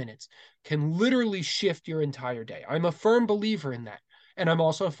 10 minutes can literally shift your entire day. I'm a firm believer in that. And I'm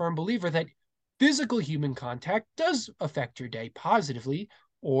also a firm believer that physical human contact does affect your day positively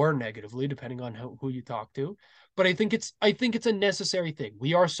or negatively, depending on who you talk to. But I think it's a necessary thing.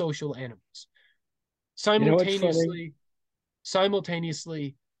 We are social animals. You know what's funny? Simultaneously,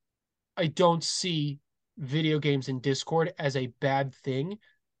 simultaneously, I don't see video games and Discord as a bad thing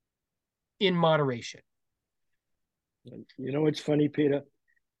in moderation. You know what's funny, Peter?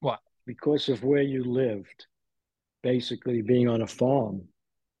 What? Because of where you lived, basically being on a farm.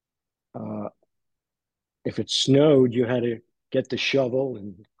 Uh, if it snowed, you had to get the shovel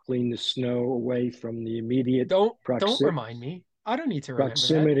and clean the snow away from the immediate Don't remind me. I don't need to remember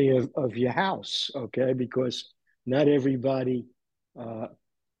that. proximity of your house, okay? Because not everybody uh,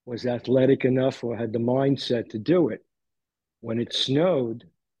 was athletic enough or had the mindset to do it. When it snowed,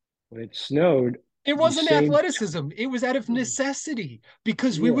 when it snowed, It the wasn't same. athleticism. It was out of necessity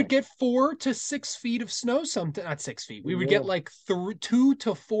because we Yeah. would get 4 to 6 feet of snow. Something not 6 feet. We would get Yeah. like 2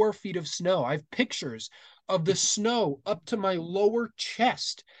 to 4 feet of snow. I have pictures of the snow up to my lower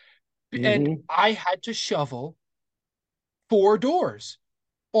chest, and Hmm. I had to shovel 4 doors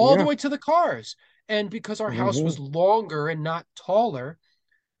all the Yeah. way to the cars. And because our house was Hmm. longer and not taller,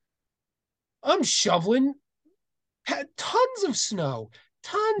 I'm shoveling tons of snow,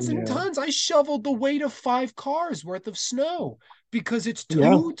 tons and Yeah. tons. I shoveled the weight of 5 cars worth of snow because it's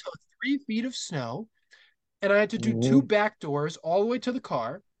Yeah. 2 to 3 feet of snow. And I had to do two Hmm. back doors all the way to the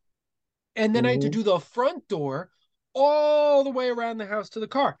car. And then I had to Hmm. do the front door all the way around the house to the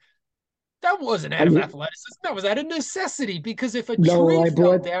car. That wasn't out of I athleticism. That was out of necessity because if a no. Well, tree I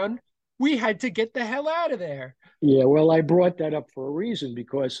fell brought. down, we had to get the hell out of there. Yeah. Well, I brought that up for a reason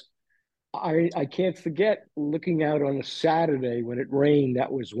because I can't forget looking out on a Saturday when it rained.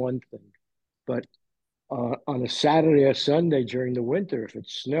 That was one thing, but on a Saturday or Sunday during the winter, if it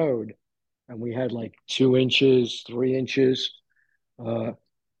snowed and we had like 2 inches, 3 inches, uh,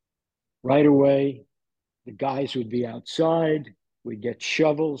 right away the guys would be outside. We'd get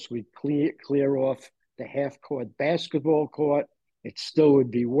shovels. We'd clear off the half court basketball court. It still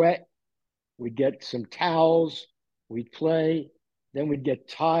would be wet. We'd get some towels. We'd play. Then we'd get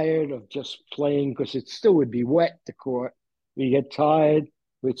tired of just playing because it still would be wet, the court. We get tired.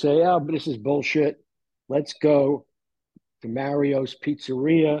 We'd say, oh, but this is bullshit. Let's go to Mario's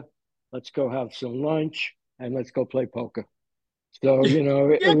Pizzeria. Let's go have some lunch and let's go play poker. So,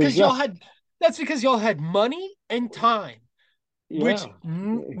 it Yeah, was, because that's because y'all had money and time, which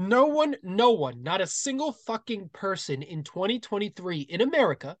yeah. no one, not a single fucking person in 2023 in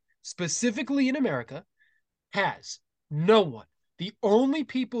America, specifically in America, has. No one. The only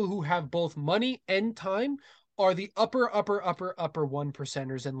people who have both money and time are the upper 1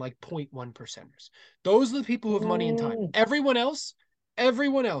 percenters and like 0.1 percenters. Those are the people who have money and time. Mm, Everyone else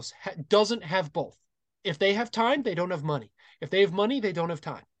doesn't have both. If they have time, they don't have money. If they have money, they don't have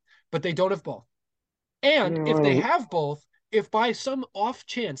time, but they don't have both. And if they no, have both, if by some off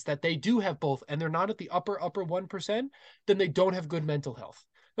chance that they do have both and they're not at the upper 1%, then they don't have good mental health.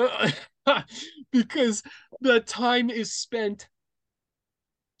 Because the time is spent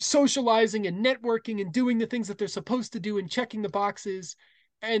socializing and networking and doing the things that they're supposed to do and checking the boxes.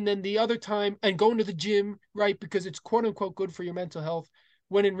 And then the other time and going to the gym, right? Because it's quote unquote good for your mental health.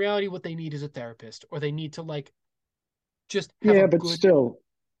 When in reality, what they need is a therapist or they need to like just have a yeah, but good still,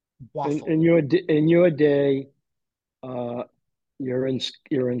 in, waffle. in your in your day, uh, you're in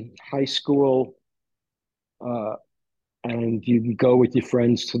high school, uh, and you can go with your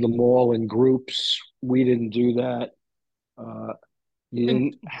friends to the mall in groups. We didn't do that. Uh, you And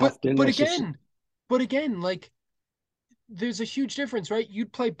didn't but have to but necessarily. again, but again, like there's a huge difference, right?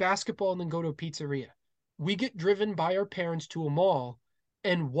 You'd play basketball and then go to a pizzeria. We get driven by our parents to a mall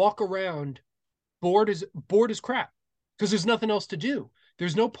and walk around bored as crap because there's nothing else to do.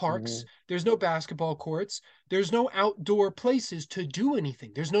 There's no parks, there's no basketball courts, there's no outdoor places to do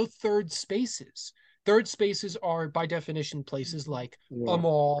anything. There's no third spaces. Third spaces are by definition places like a Yeah,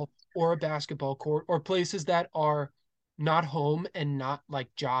 mall or a basketball court or places that are not home and not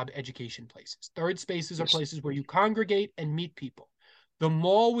like job education places. Third spaces are yes, places where you congregate and meet people. The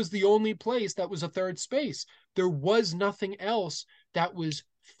mall was the only place that was a third space. There was nothing else that was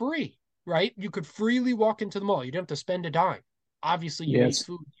free, right? You could freely walk into the mall. You didn't have to spend a dime. Obviously, you ate yes,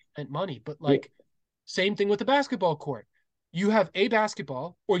 food, you spent money, but yeah, like same thing with the basketball court. You have a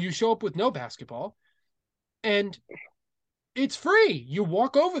basketball or you show up with no basketball and it's free. You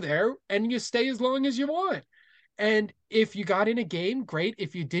walk over there and you stay as long as you want. And if you got in a game, great.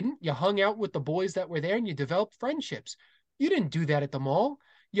 If you didn't, you hung out with the boys that were there and you developed friendships. You didn't do that at the mall.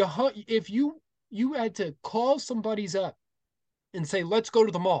 If you had to call somebody's up and say, let's go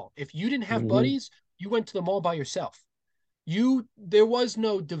to the mall. If you didn't have hmm, buddies, you went to the mall by yourself. There was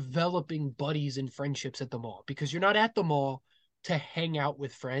no developing buddies and friendships at the mall because you're not at the mall to hang out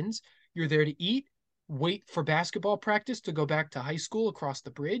with friends. You're there to eat, wait for basketball practice to go back to high school across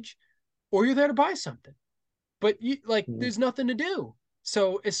the bridge, or you're there to buy something. But there's nothing to do.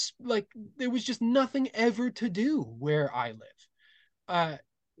 So it's like there was just nothing ever to do where I live, uh,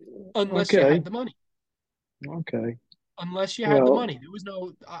 unless you had okay, the money. okay. Unless you had the Well, money. There was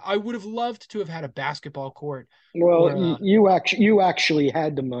no. I would have loved to have had a basketball court well, or you actually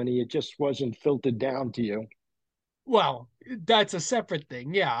had the money. It just wasn't filtered down to you. well, that's a separate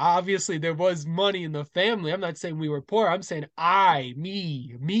thing. Yeah, obviously there was money in the family. I'm not saying we were poor. I'm saying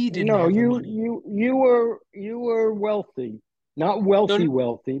me didn't No, have the you money. you you were wealthy, not No, wealthy,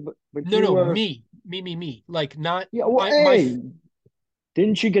 wealthy, but no, you no, were. me. Like not Yeah, well, I my hey,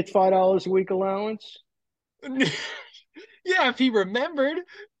 Didn't you get $5 a week allowance? Yeah, if he remembered.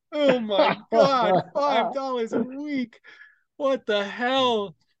 Oh my God, $5 a week. What the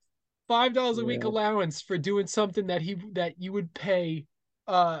hell? $5 a week Yeah, allowance for doing something that you would pay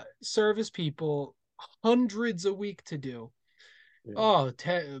service people hundreds a week to do. yeah. Oh,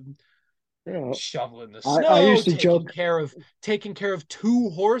 You know, shoveling the I snow, used to joke. taking care of two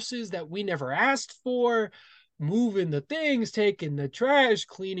horses that we never asked for, moving the things, taking the trash,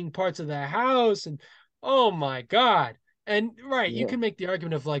 cleaning parts of the house, and oh my God. And right, you Yeah. can make the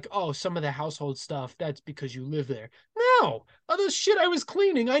argument of like, oh, some of the household stuff, that's because you live there. No, other shit I was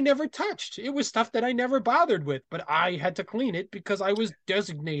cleaning, I never touched. It was stuff that I never bothered with, but I had to clean it because I was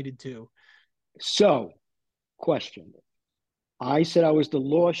designated to. So, question. I said I was the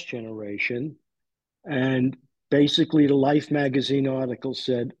lost generation, and basically the Life magazine article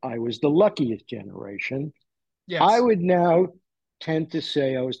said I was the luckiest generation. I Yes, would now tend to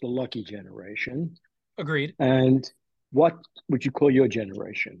say I was the lucky generation. agreed. And what would you call your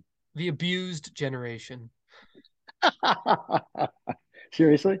generation? The abused generation.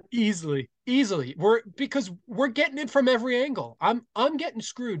 Seriously? Easily. We're getting it from every angle. I'm getting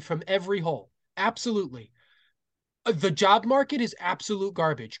screwed from every hole. Absolutely. The job market is absolute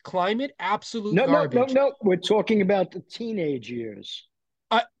garbage. Climate, absolute No, no, no, garbage. no. We're talking about the teenage years.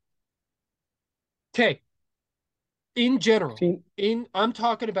 Uh, okay, in general, Teen, in I'm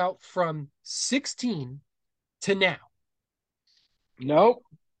talking about from 16 to now. no,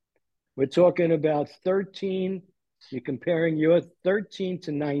 we're talking about 13. You're comparing your 13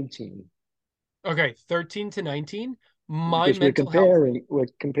 to 19 Okay, 13 to 19. because we're comparing.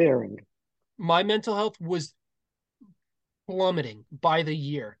 My mental health was plummeting by the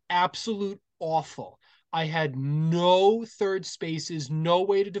year. Absolute awful. I had no third spaces, no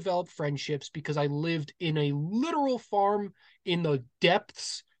way to develop friendships because I lived in a literal farm in the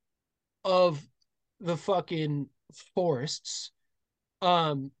depths of the fucking forests.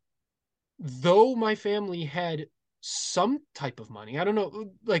 Um, though my family had some type of money, I don't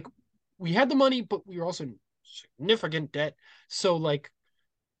know, like we had the money, but we were also in significant debt. So like,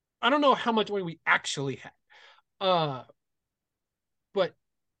 I don't know how much money we actually had. Uh, but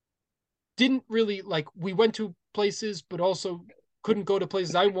didn't really like we went to places but also couldn't go to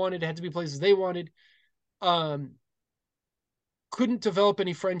places I wanted. It had to be places they wanted. um couldn't develop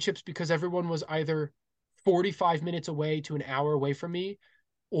any friendships because everyone was either 45 minutes away to an hour away from me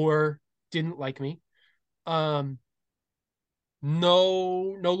or didn't like me. um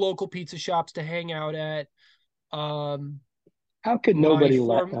no local pizza shops to hang out at. How could My nobody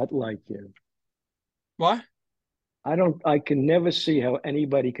form not like you? What? I don't, I can never see how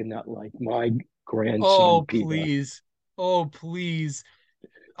anybody can not like my grandson, Oh Peter. please, oh please.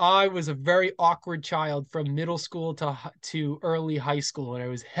 I was a very awkward child from middle school to early high school, and I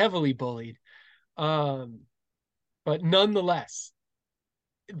was heavily bullied. Um, but nonetheless,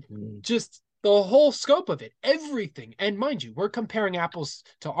 Mm. just the whole scope of it, everything. And mind you, we're comparing apples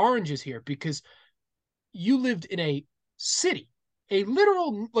to oranges here because you lived in a city, a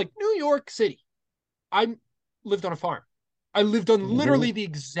literal like New York City. I lived on a farm. I lived on literally Hmm. the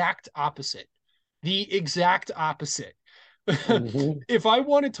exact opposite. The exact opposite. Hmm. If I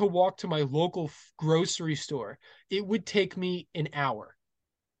wanted to walk to my local grocery store, it would take me an hour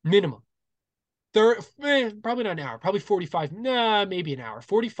minimum. Probably not an hour, probably 45, nah, maybe an hour,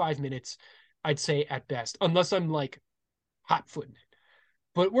 45 minutes, I'd say at best, unless I'm like hot footing it.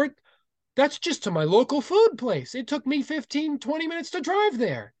 But that's just to my local food place. It took me 15, 20 minutes to drive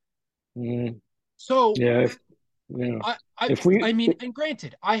there. Hmm. So Yeah, you know, I, I, if we, I mean, and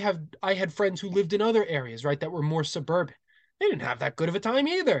granted, I had friends who lived in other areas, right, that were more suburban. They didn't have that good of a time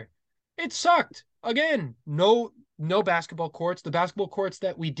either. It sucked. Again, no basketball courts. The basketball courts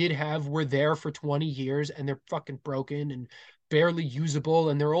that we did have were there for 20 years and they're fucking broken and barely usable,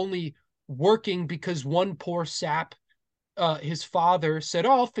 and they're only working because one poor sap, his father said,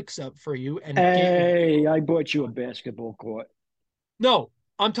 "Oh, I'll fix up for you," and gave hey, I bought you a basketball court. no.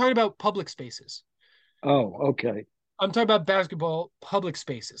 I'm talking about public spaces. Oh, okay. I'm talking about basketball public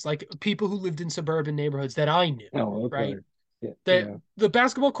spaces, like people who lived in suburban neighborhoods that I knew, Oh, right? okay. Yeah, That yeah. the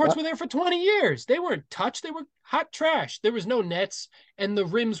basketball courts Uh, were there for 20 years. They weren't touched. They were hot trash. There was no nets and the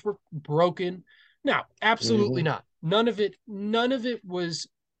rims were broken. No, absolutely mhm. not. None of it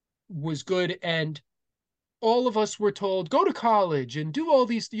was good. And all of us were told, go to college and do all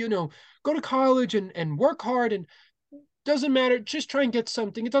these, go to college and work hard, and doesn't matter. Just try and get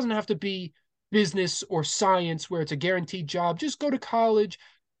something. It doesn't have to be business or science where it's a guaranteed job. Just go to college,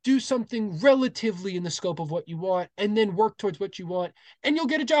 do something relatively in the scope of what you want, and then work towards what you want, and you'll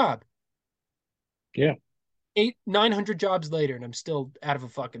get a job. Yeah. 900 jobs later, and I'm still out of a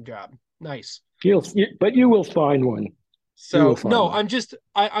fucking job. Nice. But you will find one. You will So find no, one. I'm just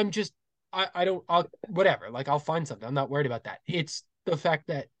I don't I'll whatever. Like I'll find something. I'm not worried about that. It's the fact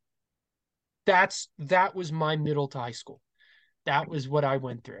that that was my middle to high school. That was what I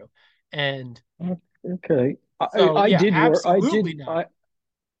went through. And Okay. so I yeah, did work. absolutely not.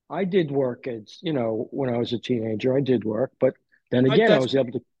 I did work as, when I was a teenager, I did work, but then I again, that's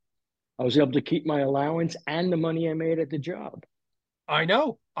I was able to keep my allowance and the money I made at the job. I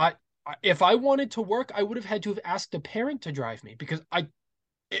know. If I wanted to work, I would have had to have asked a parent to drive me because I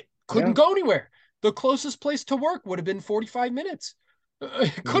couldn't Yeah. go anywhere. The closest place to work would have been 45 minutes. I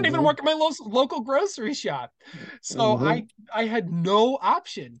couldn't even Hmm. work at my local grocery shop. So Hmm. I had no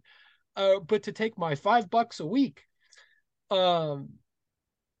option but to take my $5 a week. Um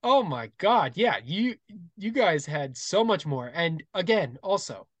oh my God. Yeah, you guys had so much more. And again,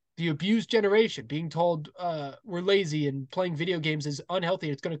 also the abused generation being told we're lazy and playing video games is unhealthy.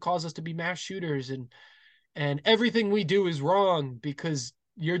 It's going to cause us to be mass shooters and everything we do is wrong because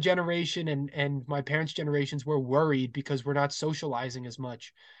your generation and my parents' generations were worried because we're not socializing as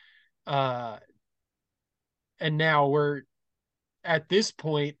much. Uh, and now we're at this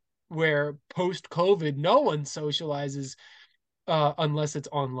point where post COVID, no one socializes unless it's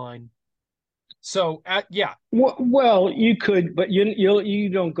online. So yeah, Well, you could, but you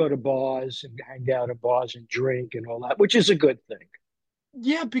don't go to bars and hang out at bars and drink and all that, which is a good thing.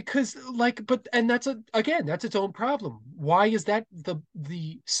 yeah, because like, but and that's again, that's its own problem. Why is that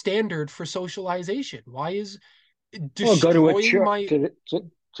the standard for socialization? Why is Well, go to a destroying church my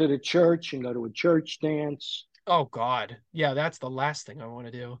to the church and go to a church dance, oh God. Yeah, that's the last thing I want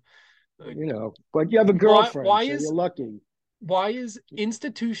to do. But you have a Why girlfriend, so you're lucky. why is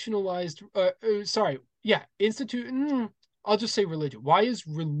institutionalized sorry, yeah, I'll just say religion. Why is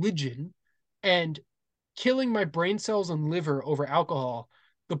religion and killing my brain cells and liver over alcohol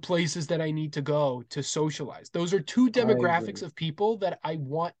the places that I need to go to socialize? Those are two I demographics agree. of people that I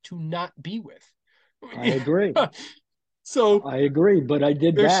want to not be with. I agree. So I agree. But I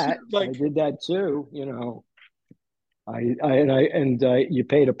did there's that. I like did that too. You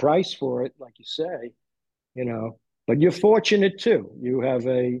paid a price for it, like you say. You know, but you're fortunate too. You have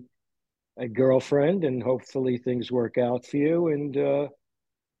a girlfriend, and hopefully things work out for you. And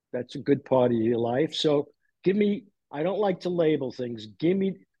that's a good part of your life. So give me. I don't like to label things. Give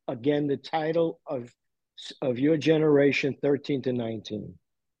me again the title of your generation, 13 to 19.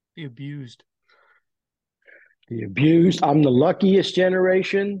 the abused. The abused. I'm the luckiest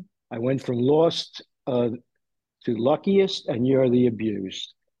generation. I went from lost to luckiest, and you're the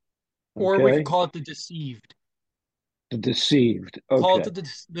abused. Or we could Okay. call it the deceived. The deceived. Call it Okay.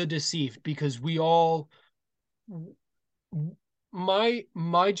 the deceived because we all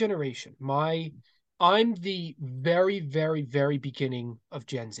my generation, my I'm the very, very, very beginning of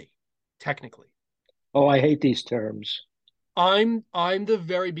Gen Z, technically. Oh, I hate these terms. I'm the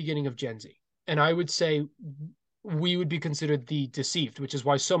very beginning of Gen Z. And I would say we would be considered the deceived, which is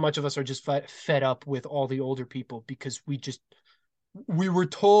why so much of us are just fed up with all the older people because we were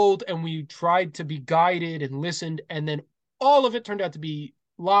told and we tried to be guided and listened, and then all of it turned out to be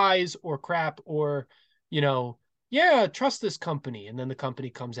lies or crap or, you know, yeah, trust this company. And then the company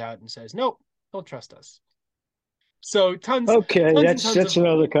comes out and says, nope, don't trust us. So Okay, tons and tons that's of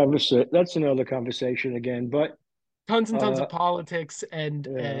another conversation. That's another conversation again. But tons and tons uh, of politics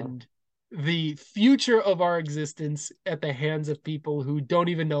yeah, and the future of our existence at the hands of people who don't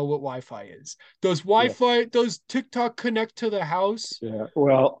even know what Wi-Fi is. yeah, Those TikTok connect to the house? yeah.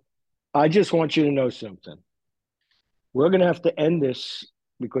 Well, I just want you to know something. We're gonna have to end this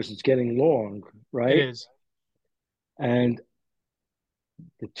because it's getting long, It right? is. And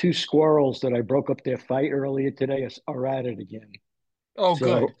the two squirrels that I broke up their fight earlier today are at it again. Oh,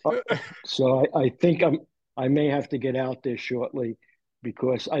 good. So, I think I may have to get out there shortly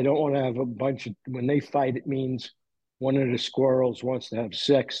because I don't want to have a bunch of when they fight. It means one of the squirrels wants to have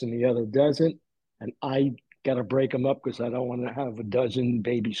sex and the other doesn't, and I got to break them up because I don't want to have a dozen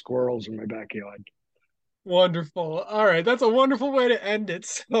baby squirrels in my backyard. Wonderful. All right, that's a wonderful way to end it.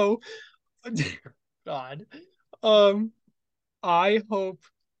 So, God, um, I hope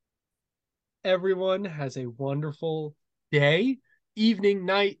everyone has a wonderful day, evening,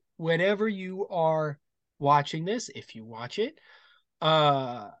 night, whenever you are watching this. If you watch it,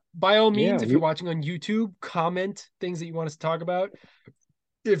 by all means, Yeah, if you're watching on YouTube, comment things that you want us to talk about.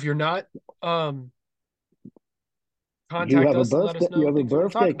 If you're not, um, you contact have a us and let birthday. us You know have a things you want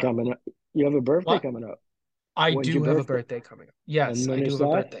to talk birthday about. coming up. You have a birthday What? coming up. I When's your do have a birthday? birthday coming up. Yes, And I when do is have a that?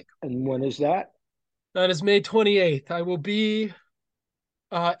 birthday. And when is that? That is May 28th. I will be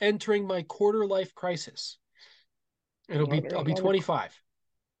entering my quarter life crisis. I'll be 25.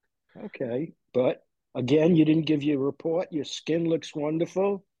 Okay, but again, you didn't give your report. Your skin looks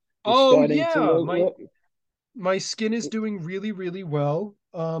wonderful. You're Oh starting to yeah, look. my skin is doing really, really well.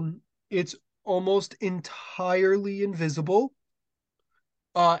 It's almost entirely invisible,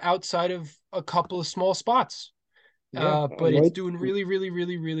 outside of a couple of small spots. Yeah, But it's doing really, really,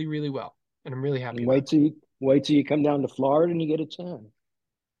 really, really, really well, and I'm really happy and about it. wait till you come down to Florida and you get a tan.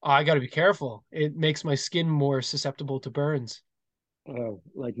 I got to be careful. It makes my skin more susceptible to burns. Oh,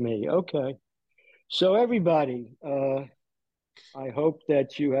 like me. Okay. So everybody, I hope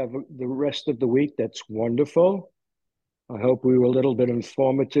that you have the rest of the week that's wonderful. I hope we were a little bit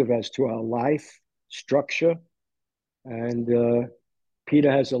informative as to our life structure. And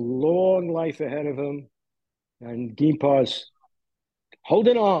Peter has a long life ahead of him, and Gimpa's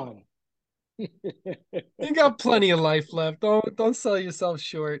holding on. You got plenty of life left. Don't sell yourself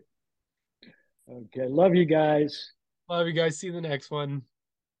short. Okay, love you guys. Love you guys. See you in the next one.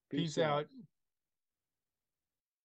 Peace Peace out. out.